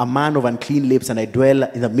a man of unclean lips, and I dwell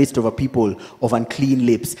in the midst of a people of unclean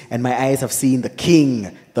lips, and my eyes have seen the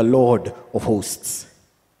King, the Lord of hosts.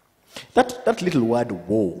 That little word,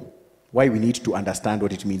 woe, why we need to understand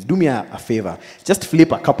what it means. Do me a favor. Just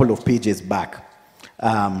flip a couple of pages back.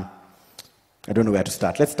 I don't know where to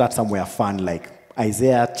start. Let's start somewhere fun, like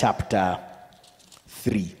Isaiah chapter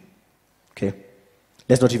 3. Okay?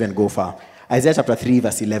 Let's not even go far. Isaiah chapter 3,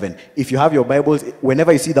 verse 11. If you have your Bibles,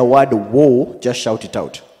 whenever you see the word woe, just shout it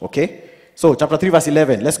out. Okay? So, chapter 3, verse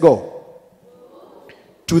 11. Let's go.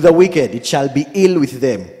 To the wicked, it shall be ill with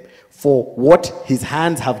them, for what his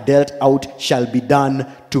hands have dealt out shall be done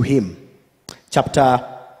to him. Chapter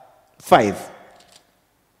 5.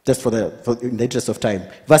 Just in the interest of time.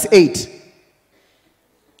 Verse 8.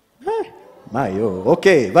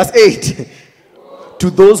 Okay, verse 8. To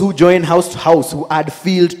those who join house to house, who add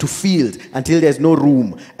field to field, until there's no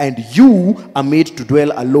room, and you are made to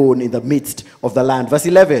dwell alone in the midst of the land. Verse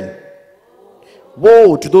 11.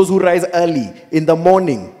 Woe to those who rise early in the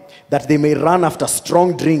morning, that they may run after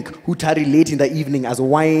strong drink, who tarry late in the evening as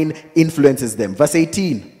wine influences them. Verse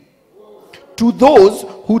 18. To those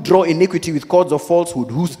who draw iniquity with cords of falsehood,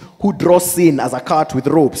 who draw sin as a cart with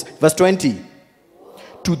ropes. Verse 20.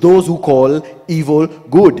 To those who call evil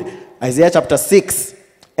good. Isaiah chapter 6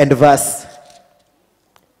 and verse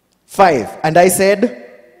 5. And I said,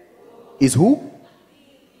 is who?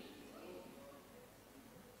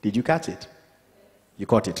 Did you catch it? You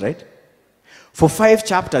caught it, right? For 5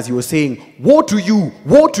 chapters he was saying, woe to you,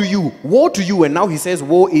 woe to you, woe to you. And now he says,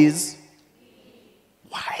 woe is.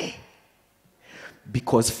 Why?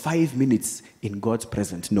 Because 5 minutes in God's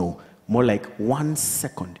presence, no, more like 1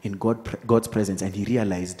 second in God's presence, and he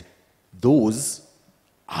realized, those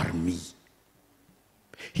are me.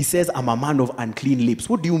 He says, I'm a man of unclean lips.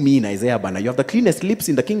 What do you mean, Isaiah Bana? You have the cleanest lips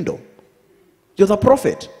in the kingdom. You're the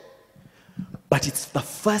prophet. But it's the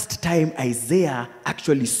first time Isaiah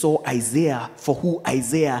actually saw Isaiah for who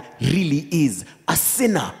Isaiah really is, a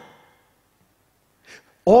sinner.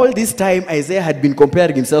 All this time, Isaiah had been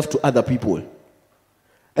comparing himself to other people.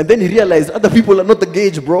 And then he realized other people are not the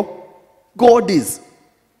gauge, bro. God is.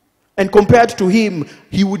 And compared to him,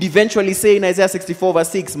 he would eventually say in Isaiah 64 verse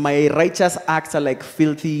 6, my righteous acts are like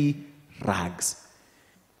filthy rags.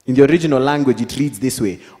 In the original language, it reads this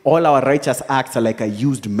way. All our righteous acts are like a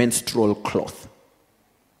used menstrual cloth.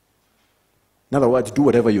 In other words, do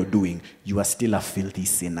whatever you're doing, you are still a filthy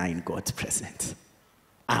sinner in God's presence.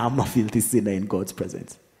 I'm a filthy sinner in God's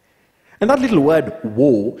presence. And that little word,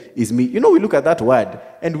 woe, is me. You know, we look at that word,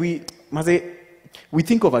 and we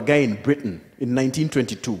think of a guy in Britain in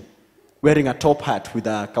 1922, wearing a top hat with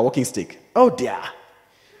a walking stick. Oh dear.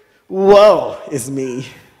 Woe is me.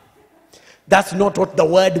 That's not what the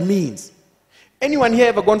word means. Anyone here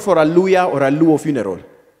ever gone for a Luya or a Luo funeral?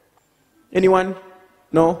 Anyone?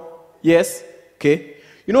 No? Yes? Okay.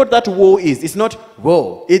 You know what that woe is? It's not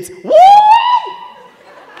woe. It's woo!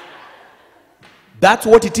 That's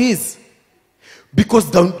what it is.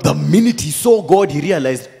 Because the minute he saw God, he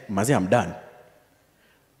realized, Mazi, I'm done.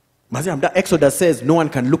 Exodus says no one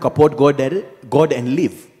can look upon God and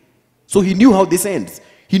live. So he knew how this ends.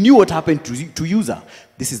 He knew what happened to Uzzah.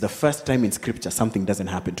 This is the first time in Scripture something doesn't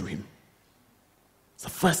happen to him. It's the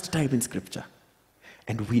first time in Scripture.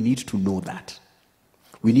 And we need to know that.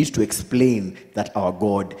 We need to explain that our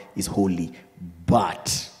God is holy.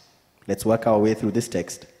 But let's work our way through this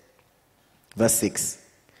text. Verse 6.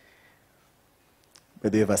 By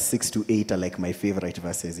the way, verse 6 to 8 are like my favorite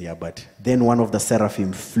verses here. But then one of the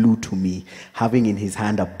seraphim flew to me, having in his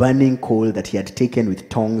hand a burning coal that he had taken with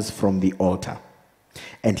tongs from the altar.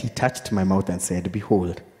 And he touched my mouth and said,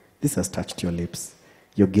 behold, this has touched your lips.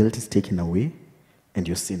 Your guilt is taken away, and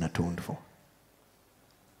your sin atoned for.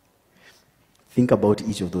 Think about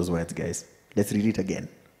each of those words, guys. Let's read it again.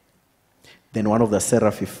 Then one of the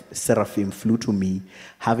seraphim flew to me,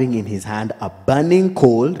 having in his hand a burning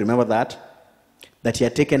coal. Remember that he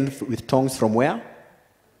had taken with tongs from where?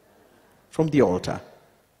 From the altar.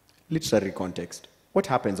 Literary context. What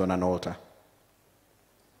happens on an altar?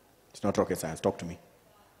 It's not rocket science. Talk to me.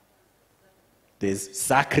 There's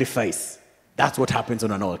sacrifice. That's what happens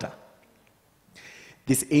on an altar.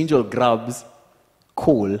 This angel grabs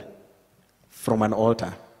coal from an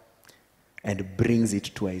altar and brings it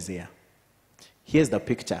to Isaiah. Here's the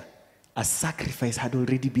picture. A sacrifice had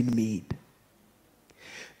already been made.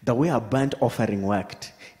 The way a burnt offering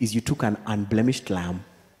worked is you took an unblemished lamb,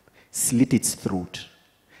 slit its throat,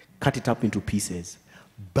 cut it up into pieces,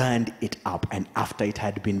 burned it up, and after it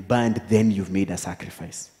had been burned, then you've made a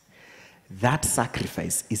sacrifice. That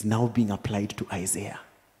sacrifice is now being applied to Isaiah.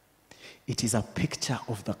 It is a picture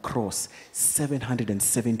of the cross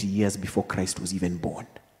 770 years before Christ was even born.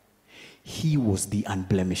 He was the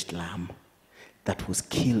unblemished lamb that was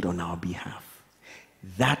killed on our behalf.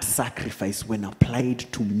 That sacrifice, when applied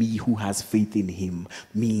to me who has faith in him,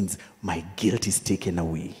 means my guilt is taken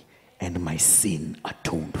away and my sin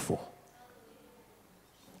atoned for.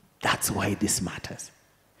 That's why this matters.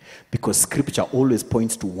 Because scripture always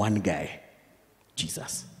points to one guy,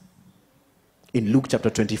 Jesus. In Luke chapter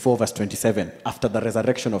 24, verse 27, after the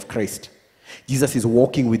resurrection of Christ, Jesus is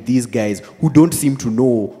walking with these guys who don't seem to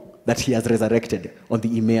know that he has resurrected on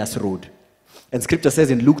the Emmaus road. And scripture says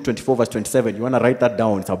in Luke 24, verse 27, you want to write that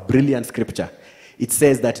down, it's a brilliant scripture. It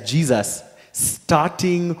says that Jesus,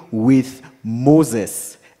 starting with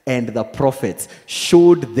Moses and the prophets,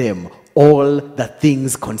 showed them all the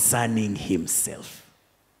things concerning himself.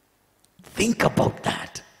 Think about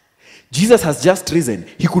that. Jesus has just risen.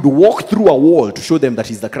 He could walk through a wall to show them that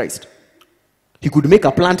he's the Christ. He could make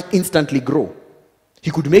a plant instantly grow.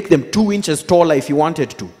 He could make them 2 inches taller if he wanted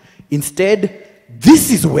to. Instead,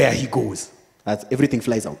 this is where he goes. As everything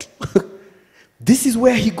flies out. This is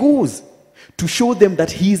where he goes to show them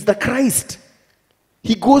that he is the Christ.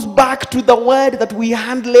 He goes back to the word that we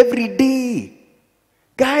handle every day.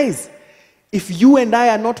 Guys, if you and I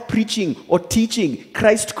are not preaching or teaching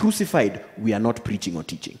Christ crucified, we are not preaching or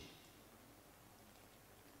teaching.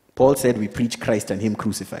 Paul said we preach Christ and him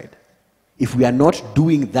crucified. If we are not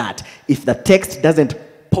doing that, if the text doesn't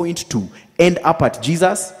point to end up at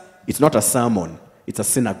Jesus, it's not a sermon, it's a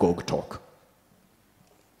synagogue talk.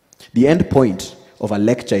 The end point of a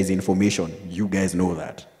lecture is information. You guys know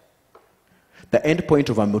that. The end point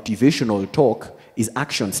of a motivational talk is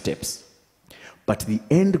action steps. But the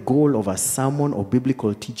end goal of a sermon or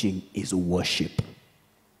biblical teaching is worship.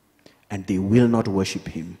 And they will not worship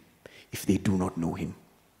him if they do not know him.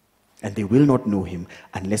 And they will not know him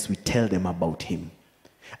unless we tell them about him.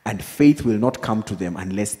 And faith will not come to them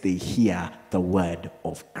unless they hear the word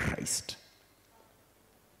of Christ.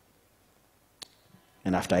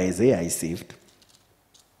 And after Isaiah is saved,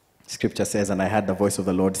 scripture says, and I heard the voice of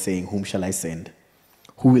the Lord saying, whom shall I send?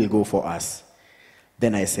 Who will go for us?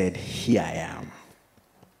 Then I said, here I am.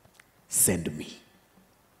 Send me.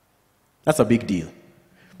 That's a big deal.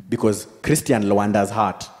 Because Christian Lwanda's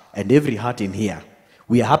heart, and every heart in here,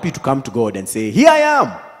 we are happy to come to God and say, here I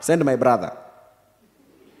am. Send my brother.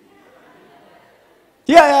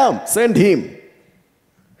 Here I am. Send him.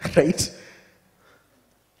 Right?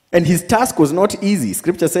 And his task was not easy.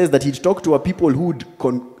 Scripture says that he'd talk to a people who would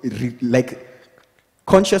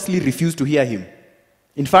consciously refuse to hear him.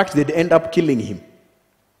 In fact, they'd end up killing him.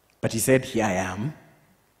 But he said, here I am,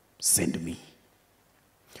 send me.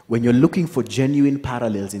 When you're looking for genuine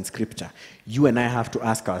parallels in scripture, you and I have to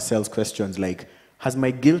ask ourselves questions like, has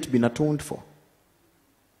my guilt been atoned for?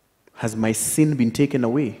 Has my sin been taken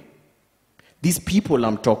away? These people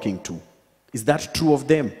I'm talking to, is that true of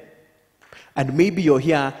them? And maybe you're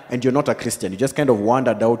here and you're not a Christian. You just kind of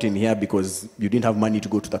wandered out in here because you didn't have money to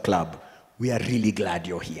go to the club. We are really glad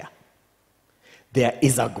you're here. There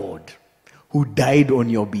is a God who died on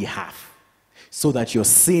your behalf so that your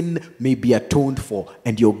sin may be atoned for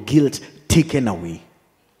and your guilt taken away.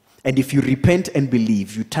 And if you repent and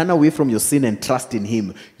believe, you turn away from your sin and trust in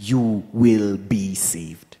him, you will be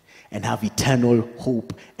saved and have eternal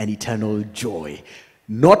hope and eternal joy.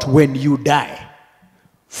 Not when you die,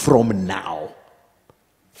 from now,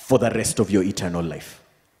 for the rest of your eternal life.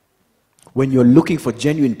 When you're looking for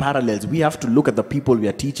genuine parallels, we have to look at the people we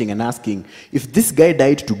are teaching and asking, if this guy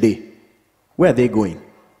died today, where are they going?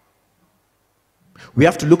 We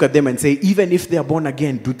have to look at them and say, even if they are born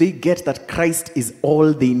again, do they get that Christ is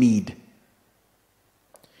all they need?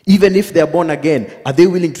 Even if they are born again, are they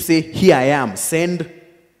willing to say, here I am, send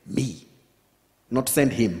me, not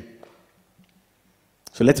send him?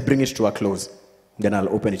 So let's bring it to a close. Then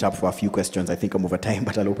I'll open it up for a few questions. I think I'm over time,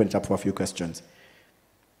 but I'll open it up for a few questions.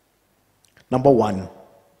 Number one,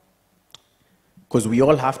 because we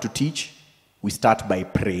all have to teach, we start by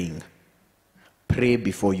praying. Pray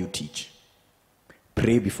before you teach.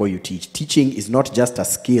 Pray before you teach. Teaching is not just a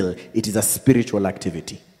skill, it is a spiritual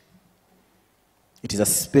activity. It is a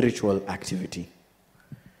spiritual activity.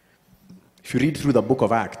 If you read through the book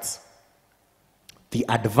of Acts, the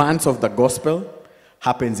advance of the gospel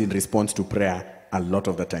happens in response to prayer a lot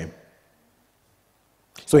of the time.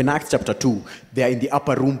 So in Acts chapter 2, they are in the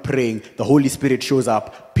upper room praying. The Holy Spirit shows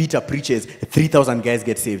up. Peter preaches. 3,000 guys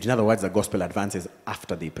get saved. In other words, the gospel advances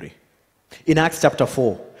after they pray. In Acts chapter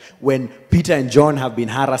 4, when Peter and John have been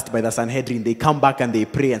harassed by the Sanhedrin, they come back and they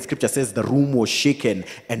pray. And scripture says the room was shaken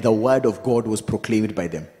and the word of God was proclaimed by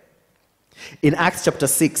them. In Acts chapter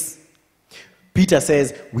 6, Peter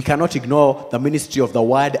says we cannot ignore the ministry of the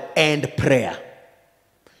word and prayer.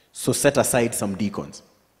 So set aside some deacons.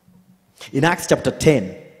 In Acts chapter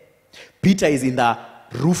 10, Peter is in the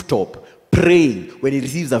rooftop praying when he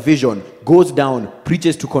receives a vision, goes down,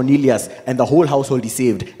 preaches to Cornelius, and the whole household is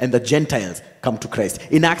saved, and the Gentiles come to Christ.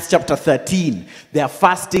 In Acts chapter 13, they are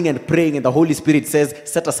fasting and praying, and the Holy Spirit says,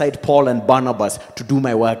 set aside Paul and Barnabas to do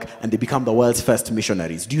my work, and they become the world's first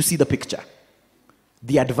missionaries. Do you see the picture?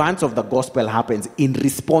 The advance of the gospel happens in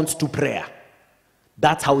response to prayer.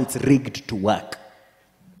 That's how it's rigged to work.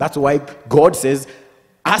 That's why God says,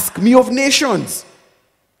 ask me of nations.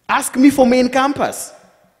 Ask me for main campus.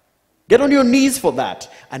 Get on your knees for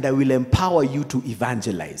that, and I will empower you to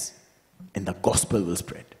evangelize, and the gospel will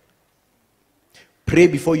spread. Pray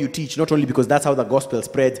before you teach, not only because that's how the gospel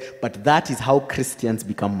spreads, but that is how Christians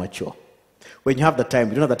become mature. When you have the time,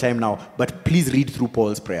 you don't have the time now, but please read through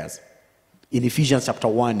Paul's prayers. In Ephesians chapter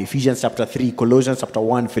 1, Ephesians chapter 3, Colossians chapter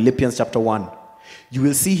 1, Philippians chapter 1, you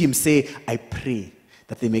will see him say, I pray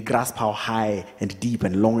that they may grasp how high and deep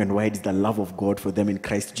and long and wide is the love of God for them in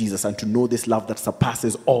Christ Jesus, and to know this love that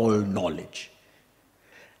surpasses all knowledge,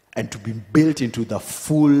 and to be built into the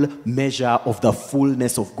full measure of the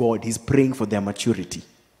fullness of God. He's praying for their maturity.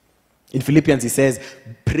 In Philippians he says,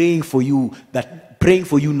 praying for you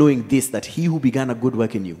knowing this, that he who began a good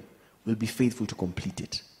work in you will be faithful to complete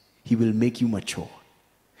it. He will make you mature.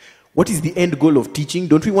 What is the end goal of teaching?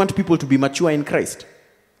 Don't we want people to be mature in Christ?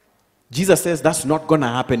 Jesus says that's not going to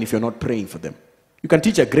happen if you're not praying for them. You can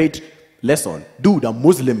teach a great lesson. Dude, a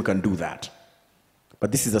Muslim can do that.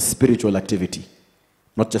 But this is a spiritual activity,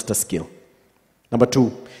 not just a skill. Number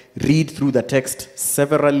 2, read through the text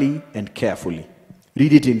severally and carefully.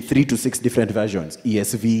 Read it in 3 to 6 different versions.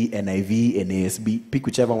 ESV, NIV, NASB. Pick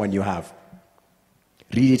whichever one you have.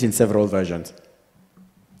 Read it in several versions.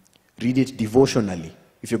 Read it devotionally.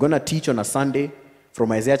 If you're going to teach on a Sunday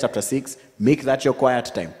from Isaiah chapter 6, make that your quiet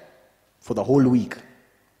time for the whole week.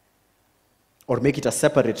 Or make it a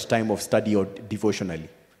separate time of study or devotionally.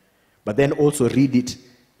 But then also read it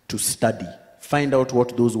to study. Find out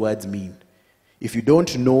what those words mean. If you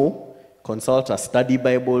don't know, consult a study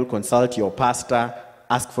Bible, consult your pastor,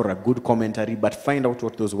 ask for a good commentary, but find out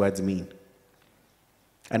what those words mean.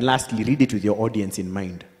 And lastly, read it with your audience in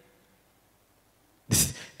mind.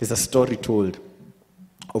 There's a story told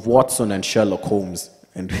of Watson and Sherlock Holmes,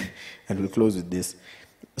 and we'll close with this.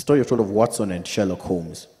 A story told of Watson and Sherlock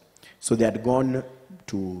Holmes. So they had gone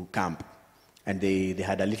to camp, and they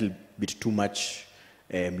had a little bit too much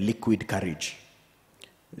liquid courage.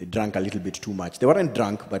 They drank a little bit too much. They weren't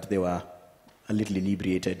drunk, but they were a little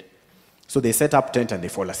inebriated. So they set up tent and they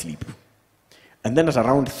fall asleep. And then at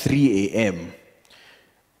around 3 a.m.,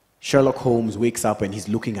 Sherlock Holmes wakes up and he's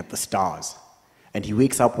looking at the stars. And he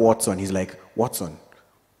wakes up Watson. He's like, Watson,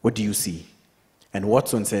 what do you see? And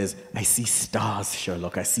Watson says, I see stars,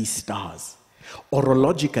 Sherlock, I see stars.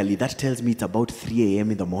 Orologically, that tells me it's about 3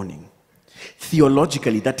 a.m. in the morning.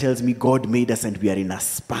 Theologically, that tells me God made us and we are in a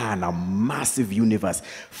span, a massive universe,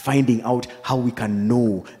 finding out how we can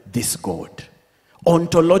know this God.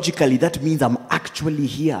 Ontologically, that means I'm actually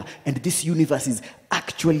here, and this universe is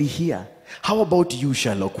actually here. How about you,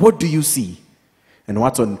 Sherlock? What do you see? And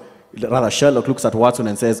Sherlock looks at Watson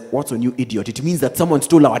and says, Watson, you idiot. It means that someone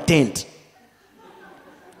stole our tent.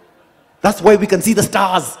 That's why we can see the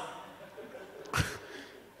stars.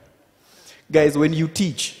 Guys, when you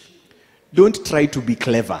teach, don't try to be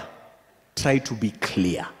clever. Try to be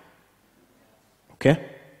clear. Okay?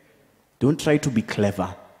 Don't try to be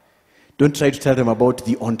clever. Don't try to tell them about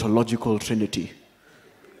the ontological Trinity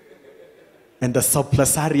and the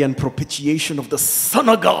subplasarian propitiation of the Son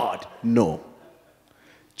of God. No.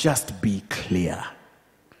 Just be clear.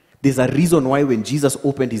 There's a reason why when Jesus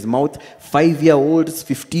opened his mouth, 5-year-olds,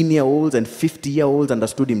 15-year-olds, and 50-year-olds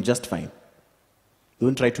understood him just fine.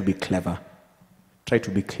 Don't try to be clever. Try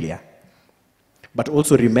to be clear. But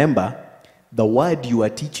also remember, the word you are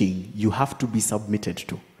teaching, you have to be submitted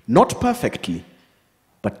to. Not perfectly,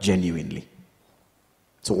 but genuinely.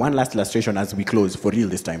 So one last illustration as we close, for real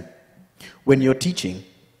this time. When you're teaching,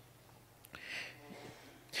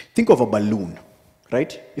 think of a balloon,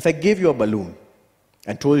 right? If I gave you a balloon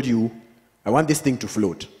and told you, I want this thing to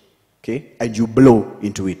float, okay? And you blow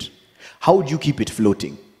into it. How would you keep it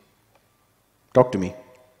floating? Talk to me.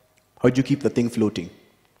 How would you keep the thing floating?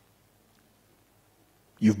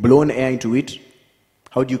 You've blown air into it.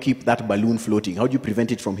 How do you keep that balloon floating? How do you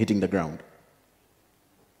prevent it from hitting the ground?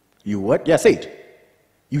 You what? Yeah, say it.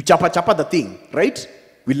 You chapa the thing, right?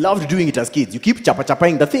 We loved doing it as kids. You keep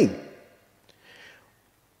chapa-chapaing the thing.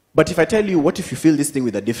 But if I tell you, what if you fill this thing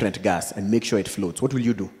with a different gas and make sure it floats? What will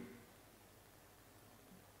you do?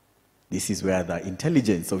 This is where the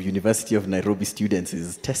intelligence of University of Nairobi students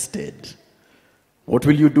is tested. What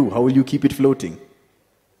will you do? How will you keep it floating?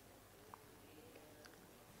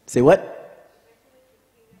 Say what?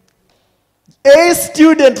 A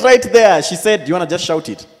student right there. She said, do you want to just shout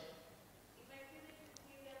it?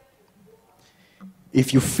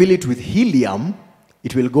 If you fill it with helium,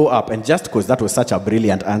 it will go up. And just because that was such a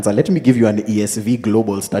brilliant answer, let me give you an ESV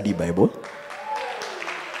Global Study Bible.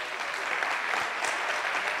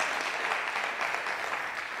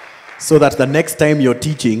 So that the next time you're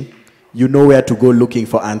teaching, you know where to go looking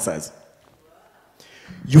for answers.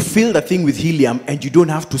 You fill the thing with helium and you don't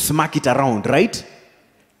have to smack it around, right?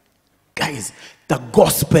 Guys, the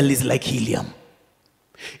gospel is like helium.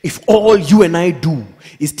 If all you and I do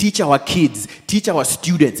is teach our kids, teach our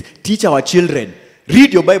students, teach our children,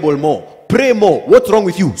 read your Bible more, pray more, what's wrong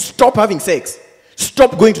with you? Stop having sex.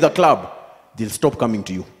 Stop going to the club. They'll stop coming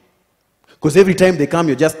to you. Because every time they come,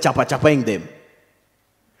 you're just chapa-chapaing them.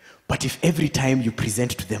 But if every time you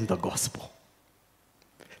present to them the gospel,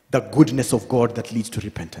 the goodness of God that leads to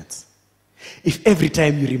repentance, if every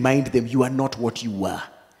time you remind them you are not what you were,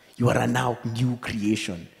 you are a now new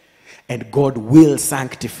creation, and God will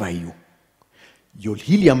sanctify you, your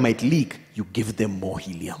helium might leak, you give them more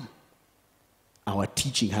helium. Our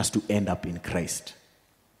teaching has to end up in Christ.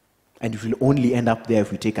 And it will only end up there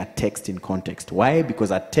if we take a text in context. Why?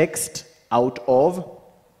 Because a text out of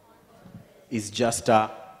is just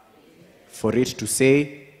for it to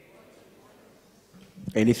say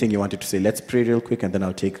anything you wanted to say. Let's pray real quick and then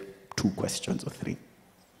I'll take 2 questions or 3.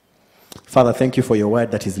 Father, thank you for your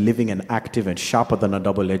word that is living and active and sharper than a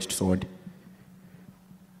double-edged sword.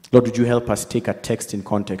 Lord, would you help us take a text in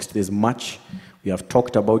context? There's much we have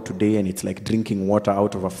talked about today and it's like drinking water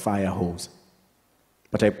out of a fire hose.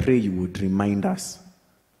 But I pray you would remind us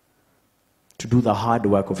to do the hard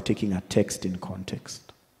work of taking a text in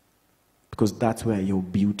context. Because that's where your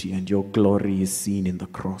beauty and your glory is seen in the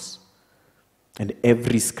cross. And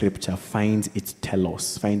every scripture finds its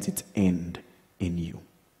telos, finds its end in you.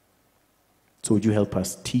 So would you help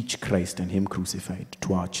us teach Christ and him crucified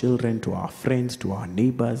to our children, to our friends, to our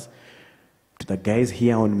neighbors, to the guys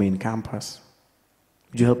here on main campus.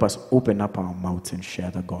 Would you help us open up our mouths and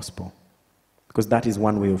share the gospel? Because that is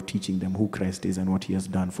one way of teaching them who Christ is and what he has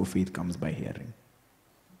done, for faith comes by hearing.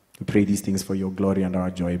 We pray these things for your glory and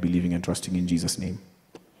our joy, believing and trusting in Jesus' name.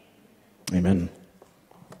 Amen.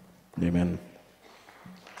 Amen.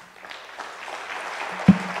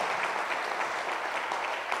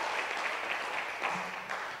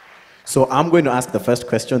 So I'm going to ask the first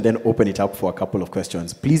question, then open it up for a couple of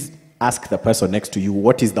questions. Please ask the person next to you,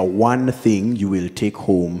 what is the one thing you will take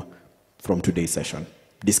home from today's session?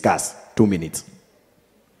 Discuss. 2 minutes.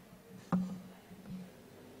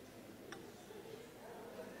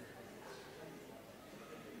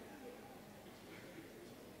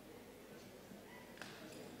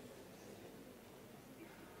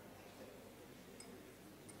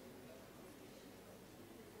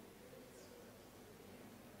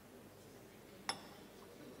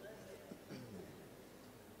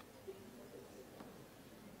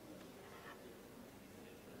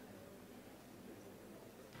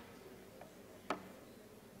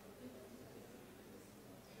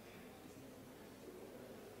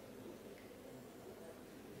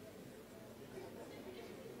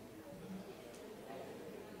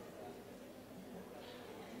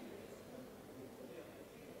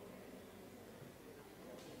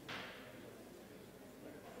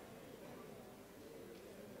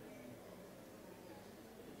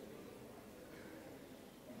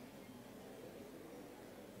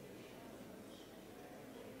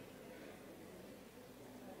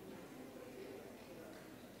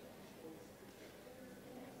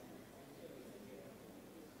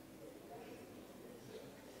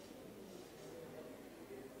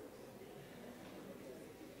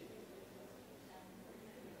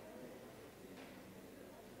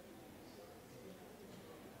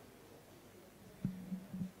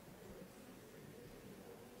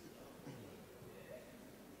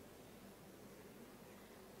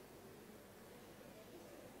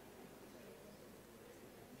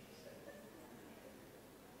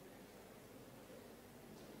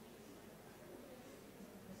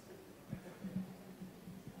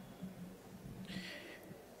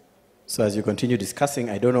 So as you continue discussing,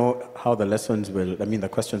 I don't know how the the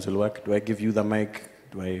questions will work. Do I give you the mic?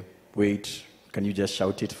 Do I wait? Can you just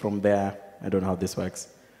shout it from there? I don't know how this works.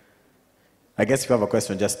 I guess if you have a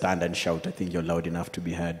question, just stand and shout. I think you're loud enough to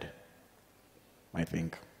be heard, I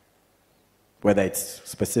think. Whether it's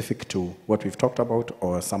specific to what we've talked about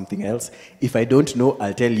or something else. If I don't know,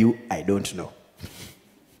 I'll tell you I don't know.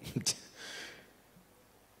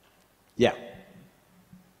 Yeah.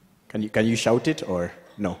 Can you shout it or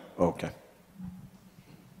no? Oh, okay.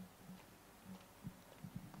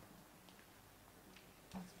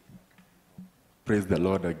 Praise the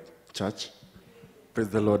Lord, church. Praise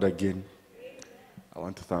the Lord again. I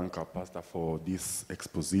want to thank our pastor for this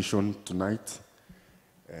exposition tonight.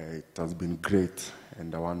 It has been great,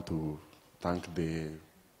 and I want to thank the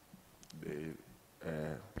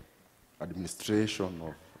administration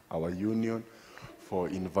of our union for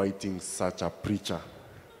inviting such a preacher.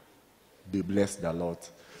 Be blessed a lot.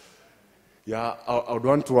 Yeah, I would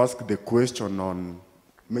want to ask the question on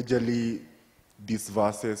majorly these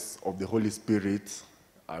verses of the Holy Spirit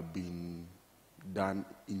have been done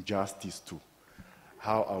injustice to.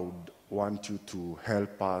 How I would want you to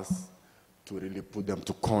help us to really put them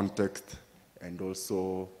to context, and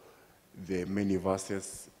also the many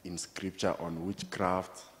verses in scripture on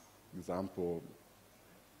witchcraft, example,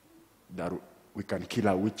 that we can kill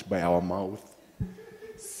a witch by our mouth,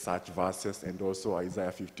 such verses, and also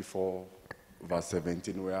Isaiah 54 verse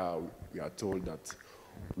 17, where we are told that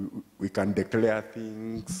we can declare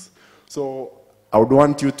things. So I would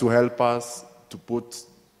want you to help us to put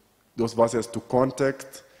those verses to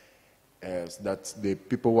context, so that the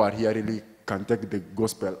people who are here really can take the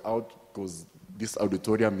gospel out, because this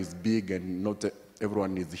auditorium is big and not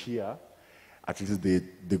everyone is here. At least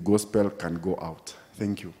the gospel can go out.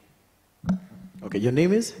 Thank you. Okay, your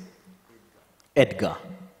name is? Edgar.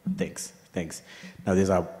 Thanks. Now there's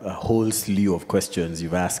a whole slew of questions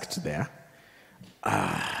you've asked there.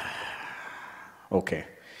 Okay.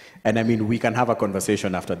 And I mean, we can have a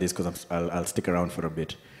conversation after this, because I'll stick around for a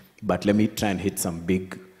bit. But let me try and hit some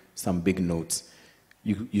big notes.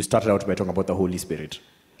 You started out by talking about the Holy Spirit,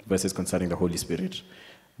 verses concerning the Holy Spirit.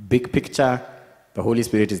 Big picture, the Holy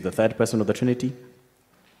Spirit is the third person of the Trinity,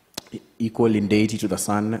 equal in deity to the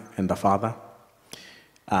Son and the Father.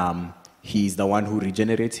 He is the one who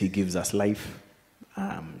regenerates. He gives us life.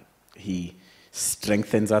 He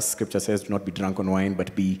strengthens us. Scripture says, do not be drunk on wine,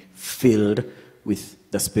 but be filled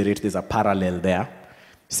with the Spirit. There's a parallel there.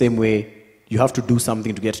 Same way, you have to do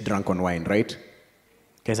something to get drunk on wine, right?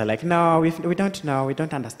 Guys are like, no, we don't know. We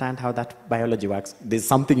don't understand how that biology works. There's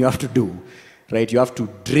something you have to do, right? You have to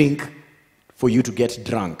drink for you to get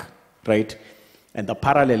drunk, right? And the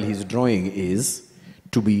parallel he's drawing is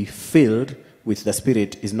to be filled with the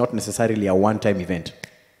Spirit is not necessarily a one-time event.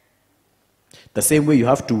 The same way you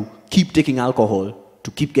have to keep taking alcohol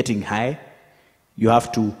to keep getting high, you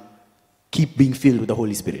have to keep being filled with the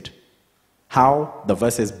Holy Spirit. How? The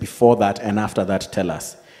verses before that and after that tell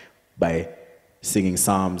us. By singing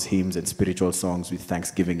psalms, hymns, and spiritual songs with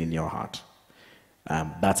thanksgiving in your heart.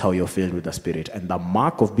 That's how you're filled with the Spirit. And the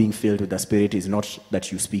mark of being filled with the Spirit is not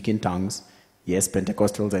that you speak in tongues. Yes,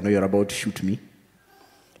 Pentecostals, I know you're about to shoot me.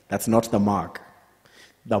 That's not the mark.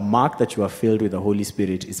 The mark that you are filled with the Holy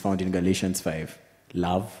Spirit is found in Galatians 5.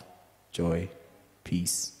 Love, joy,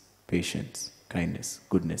 peace, patience, kindness,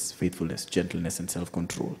 goodness, faithfulness, gentleness, and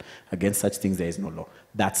self-control. Against such things there is no law.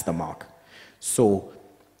 That's the mark. So,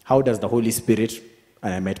 how does the Holy Spirit,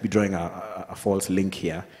 and I might be drawing a false link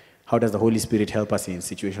here, how does the Holy Spirit help us in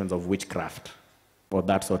situations of witchcraft or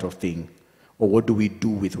that sort of thing? Or what do we do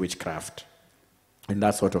with witchcraft and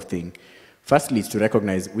that sort of thing? Firstly, it's to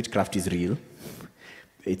recognize witchcraft is real.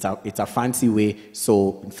 It's a fancy way.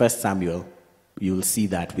 So in 1 Samuel, you'll see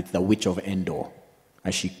that with the witch of Endor,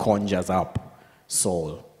 as she conjures up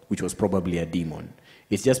Saul, which was probably a demon.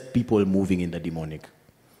 It's just people moving in the demonic.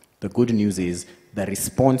 The good news is the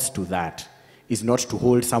response to that is not to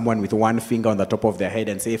hold someone with one finger on the top of their head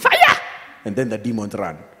and say, fire! And then the demons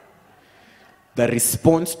run. The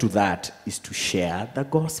response to that is to share the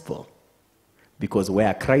gospel. Because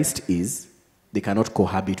where Christ is, they cannot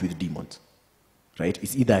cohabit with demons. Right?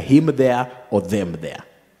 It's either him there or them there.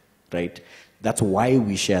 Right? That's why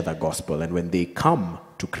we share the gospel. And when they come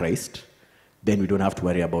to Christ, then we don't have to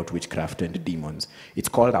worry about witchcraft and demons. It's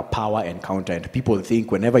called a power encounter. And people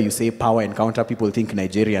think, whenever you say power encounter, people think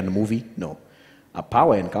Nigerian movie. No. A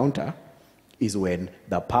power encounter is when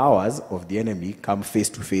the powers of the enemy come face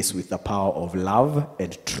to face with the power of love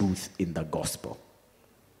and truth in the gospel.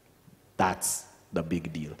 That's the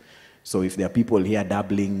big deal. So if there are people here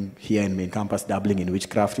dabbling, here in main campus dabbling in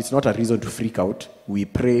witchcraft, it's not a reason to freak out. We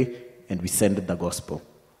pray and we send the gospel.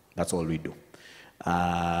 That's all we do.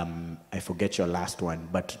 I forget your last one,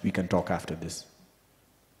 but we can talk after this.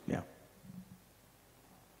 Yeah.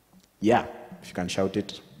 Yeah, if you can shout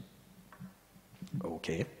it.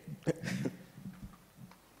 Okay.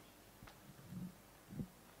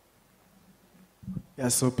 Yeah,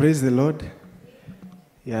 so praise the Lord.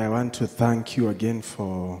 Yeah, I want to thank you again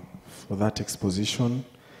for that exposition.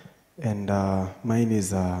 And mine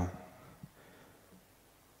is a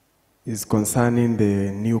is concerning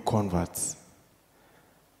the new converts.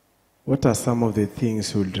 What are some of the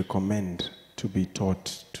things you would recommend to be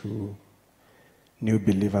taught to new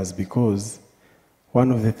believers? Because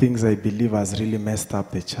one of the things I believe has really messed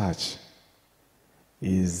up the church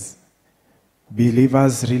is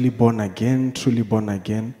believers really born again, truly born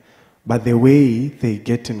again, but the way they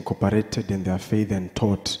get incorporated in their faith and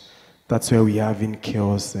taught, that's where we have in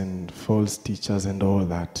chaos and false teachers and all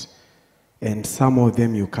that. And some of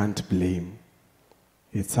them you can't blame.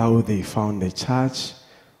 It's how they found the church,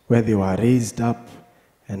 where they were raised up,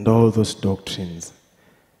 and all those doctrines.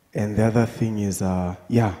 And the other thing is,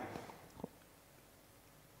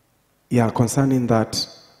 concerning that,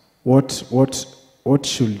 what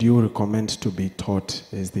should you recommend to be taught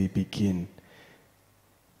as they begin?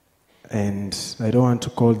 And I don't want to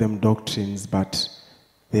call them doctrines, but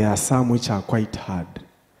there are some which are quite hard.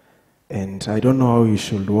 And I don't know how you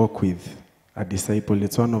should work with a disciple.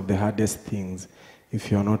 It's one of the hardest things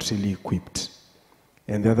if you're not really equipped.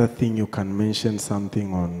 And the other thing you can mention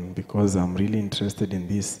something on, because I'm really interested in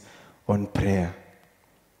this, on prayer.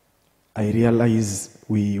 I realize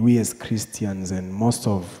we as Christians, and most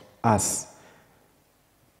of us,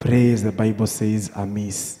 pray, as the Bible says,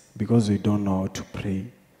 amiss, because we don't know how to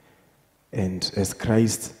pray. And as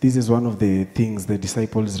Christ, this is one of the things the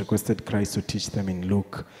disciples requested Christ to teach them in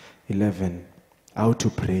Luke 11, how to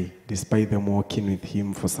pray, despite them walking with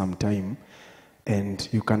him for some time. And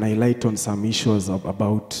you can highlight on some issues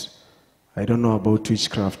about, I don't know about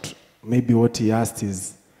witchcraft. Maybe what he asked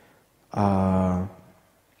is, mine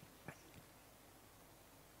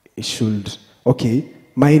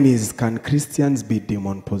is, can Christians be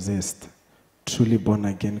demon-possessed? Truly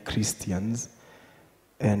born-again Christians?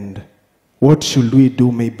 And what should we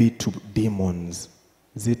do maybe to demons?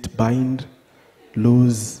 Is it bind,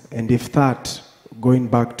 lose? And if that, going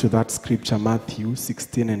back to that scripture, Matthew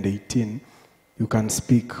 16 and 18, you can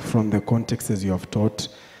speak from the context as you have taught,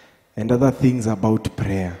 and other things about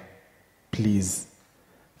prayer. Please.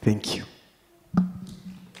 Thank you.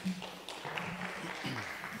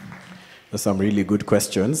 Those are some really good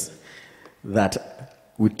questions that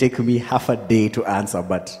would take me half a day to answer,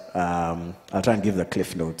 but I'll try and give the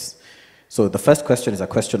cliff notes. So the first question is a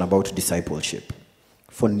question about discipleship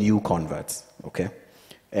for new converts, okay?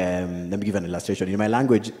 Let me give an illustration. In my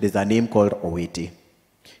language, there's a name called Owete.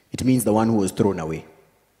 It means the one who was thrown away.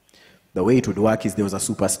 The way it would work is there was a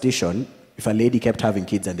superstition. If a lady kept having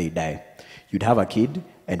kids and they die, you'd have a kid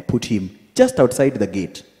and put him just outside the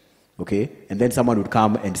gate, okay? And then someone would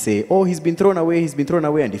come and say, oh, he's been thrown away, he's been thrown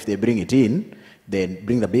away. And if they bring it in, then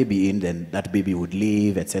bring the baby in, then that baby would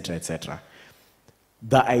live, etc., etc.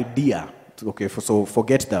 The idea, okay, so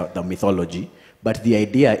forget the mythology, but the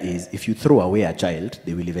idea is if you throw away a child,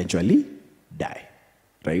 they will eventually die,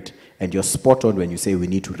 right? And you're spot on when you say we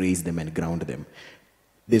need to raise them and ground them.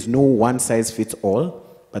 There's no one size fits all,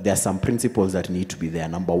 but there are some principles that need to be there.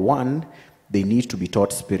 Number one, they need to be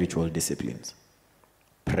taught spiritual disciplines.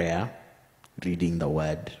 Prayer, reading the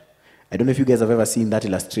word. I don't know if you guys have ever seen that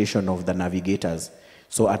illustration of the navigators.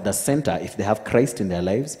 So at the center, if they have Christ in their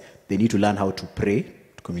lives, they need to learn how to pray,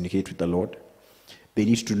 to communicate with the Lord. They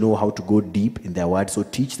need to know how to go deep in their word. So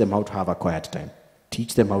teach them how to have a quiet time.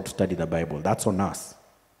 Teach them how to study the Bible. That's on us,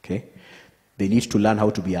 okay? They need to learn how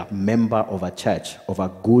to be a member of a church, of a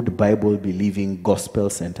good Bible-believing,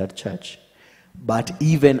 gospel-centered church. But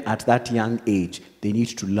even at that young age, they need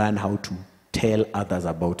to learn how to tell others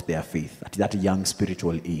about their faith at that young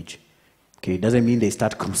spiritual age. Okay, it doesn't mean they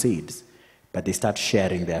start crusades, but they start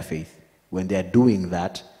sharing their faith. When they're doing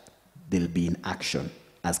that, they'll be in action.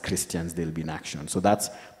 As Christians, they'll be in action. So that's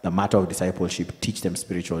the matter of discipleship. Teach them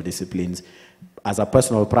spiritual disciplines. As a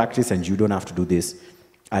personal practice, and you don't have to do this,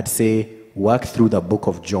 I'd say work through the book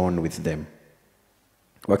of John with them.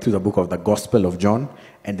 Work through the book of the Gospel of John,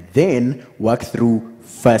 and then work through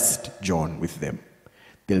 1 John with them.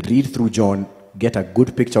 They'll read through John, get a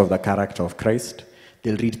good picture of the character of Christ.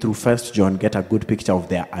 They'll read through 1 John, get a good picture of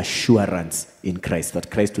their assurance in Christ, that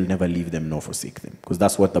Christ will never leave them nor forsake them. Because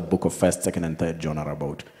that's what the book of 1st, 2nd, and 3rd John are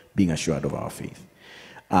about, being assured of our faith.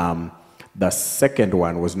 The second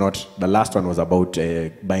one was not, the last one was about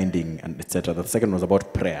binding and etc. The second was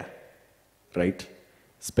about prayer, right?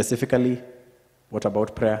 Specifically, what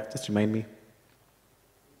about prayer? Just remind me.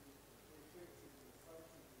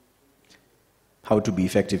 How to be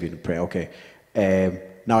effective in prayer, okay.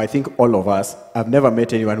 Now, I think all of us, I've never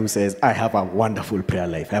met anyone who says, I have a wonderful prayer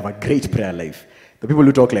life. I have a great prayer life. The people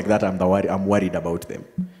who talk like that, I'm worried about them.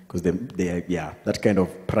 Because that kind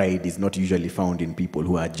of pride is not usually found in people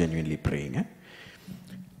who are genuinely praying.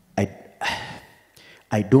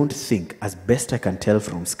 I don't think, as best I can tell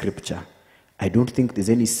from Scripture, I don't think there's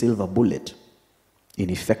any silver bullet in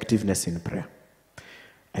effectiveness in prayer.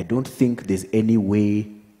 I don't think there's any way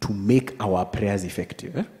to make our prayers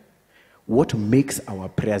effective. What makes our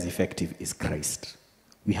prayers effective is Christ.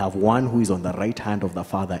 We have one who is on the right hand of the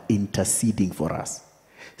Father interceding for us.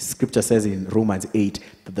 Scripture says in Romans 8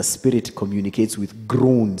 that the Spirit communicates with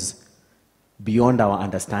groans beyond our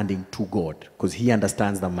understanding to God, because he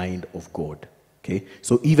understands the mind of God. Okay?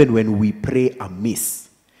 So even when we pray amiss,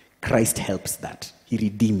 Christ helps that. He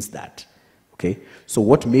redeems that. Okay? So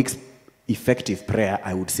what makes effective prayer,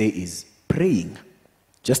 I would say, is praying.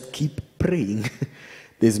 Just keep praying.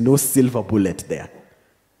 There's no silver bullet there.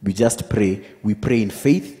 We just pray. We pray in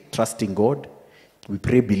faith, trusting God. We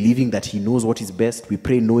pray believing that he knows what is best. We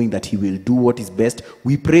pray knowing that he will do what is best.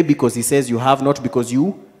 We pray because he says you have not because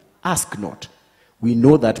you ask not. We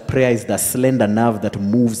know that prayer is the slender nerve that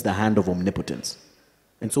moves the hand of omnipotence.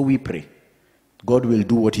 And so we pray. God will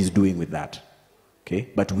do what he's doing with that. Okay?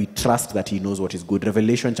 But we trust that he knows what is good.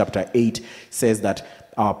 Revelation chapter 8 says that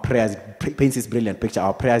our prayers, paints this brilliant picture,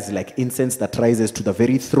 our prayers is like incense that rises to the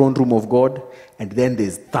very throne room of God, and then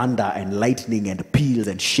there's thunder and lightning and peals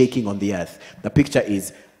and shaking on the earth. The picture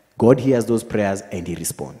is God hears those prayers and he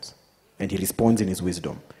responds. And he responds in his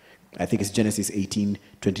wisdom. I think it's Genesis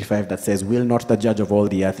 18:25 that says, will not the judge of all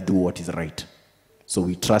the earth do what is right? So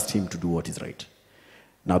we trust him to do what is right.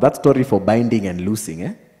 Now that story for binding and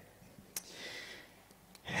loosing,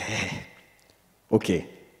 okay,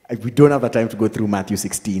 we don't have the time to go through Matthew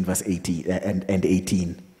 16 verse 18 and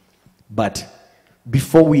 18. But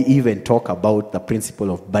before we even talk about the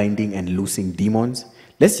principle of binding and loosing demons,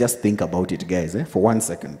 let's just think about it, guys, for 1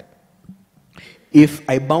 second. If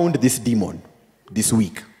I bound this demon this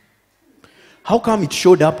week, how come it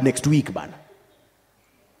showed up next week, man?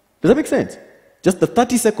 Does that make sense? Just the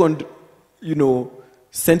 30-second,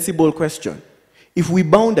 sensible question. If we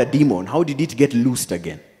bound a demon, how did it get loosed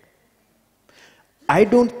again? I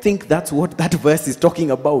don't think that's what that verse is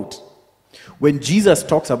talking about. When Jesus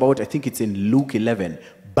talks about, I think it's in Luke 11,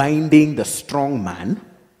 binding the strong man,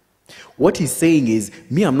 what he's saying is,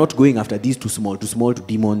 me, I'm not going after these too small to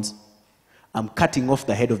demons. I'm cutting off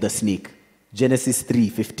the head of the snake. Genesis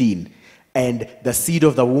 3:15. And the seed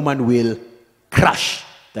of the woman will crush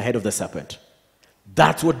the head of the serpent.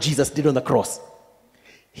 That's what Jesus did on the cross.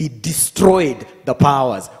 He destroyed the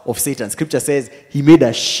powers of Satan. Scripture says he made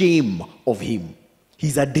a shame of him.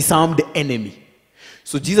 He's a disarmed enemy.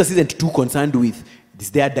 So Jesus isn't too concerned with, is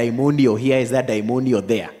there daimonia here, is there daimonia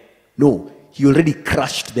there? No, he already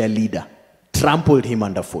crushed their leader, trampled him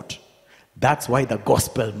underfoot. That's why the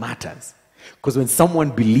gospel matters. Because when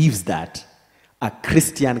someone believes that, a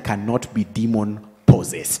Christian cannot be demon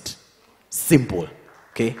possessed. Simple.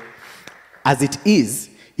 Okay? As it is,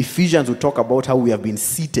 Ephesians will talk about how we have been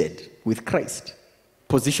seated with Christ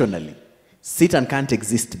positionally. Satan can't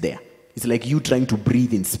exist there. It's like you trying to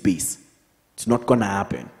breathe in space. It's not going to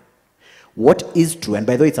happen. What is true, and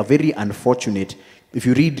by the way, it's a very unfortunate, if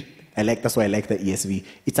you read, that's why I like the ESV,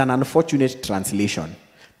 it's an unfortunate translation.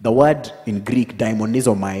 The word in Greek,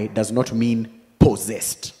 daimonizomai, does not mean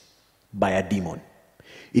possessed by a demon.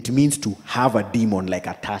 It means to have a demon like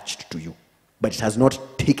attached to you, but it has not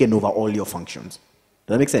taken over all your functions.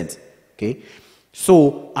 Does that make sense? Okay?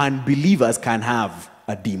 So unbelievers can have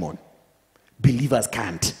a demon. Believers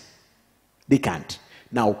can't. They can't.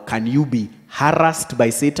 Now, can you be harassed by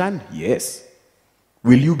Satan? Yes.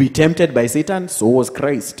 Will you be tempted by Satan? So was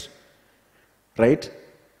Christ. Right?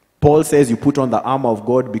 Paul says you put on the armor of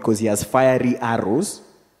God because he has fiery arrows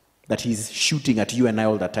that he's shooting at you and I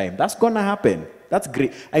all the time. That's going to happen. That's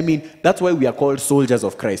great. I mean, that's why we are called soldiers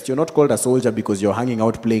of Christ. You're not called a soldier because you're hanging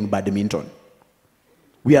out playing badminton.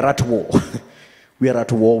 We are at war. We are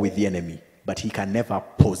at war with the enemy. But he can never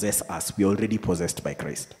possess us. We're already possessed by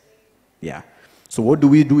Christ. Yeah. So what do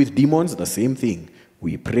we do with demons? The same thing.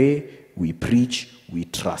 We pray, we preach, we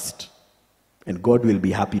trust. And God will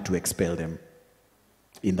be happy to expel them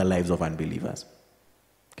in the lives of unbelievers.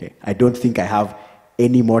 Okay. I don't think I have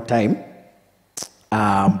any more time.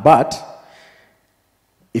 But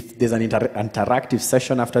if there's an interactive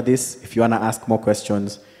session after this, if you want to ask more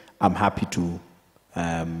questions, I'm happy to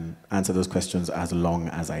answer those questions as long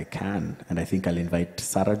as I can. And I think I'll invite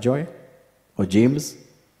Sarah Joy or James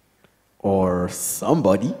or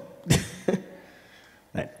somebody.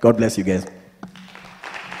 Right. God bless you guys.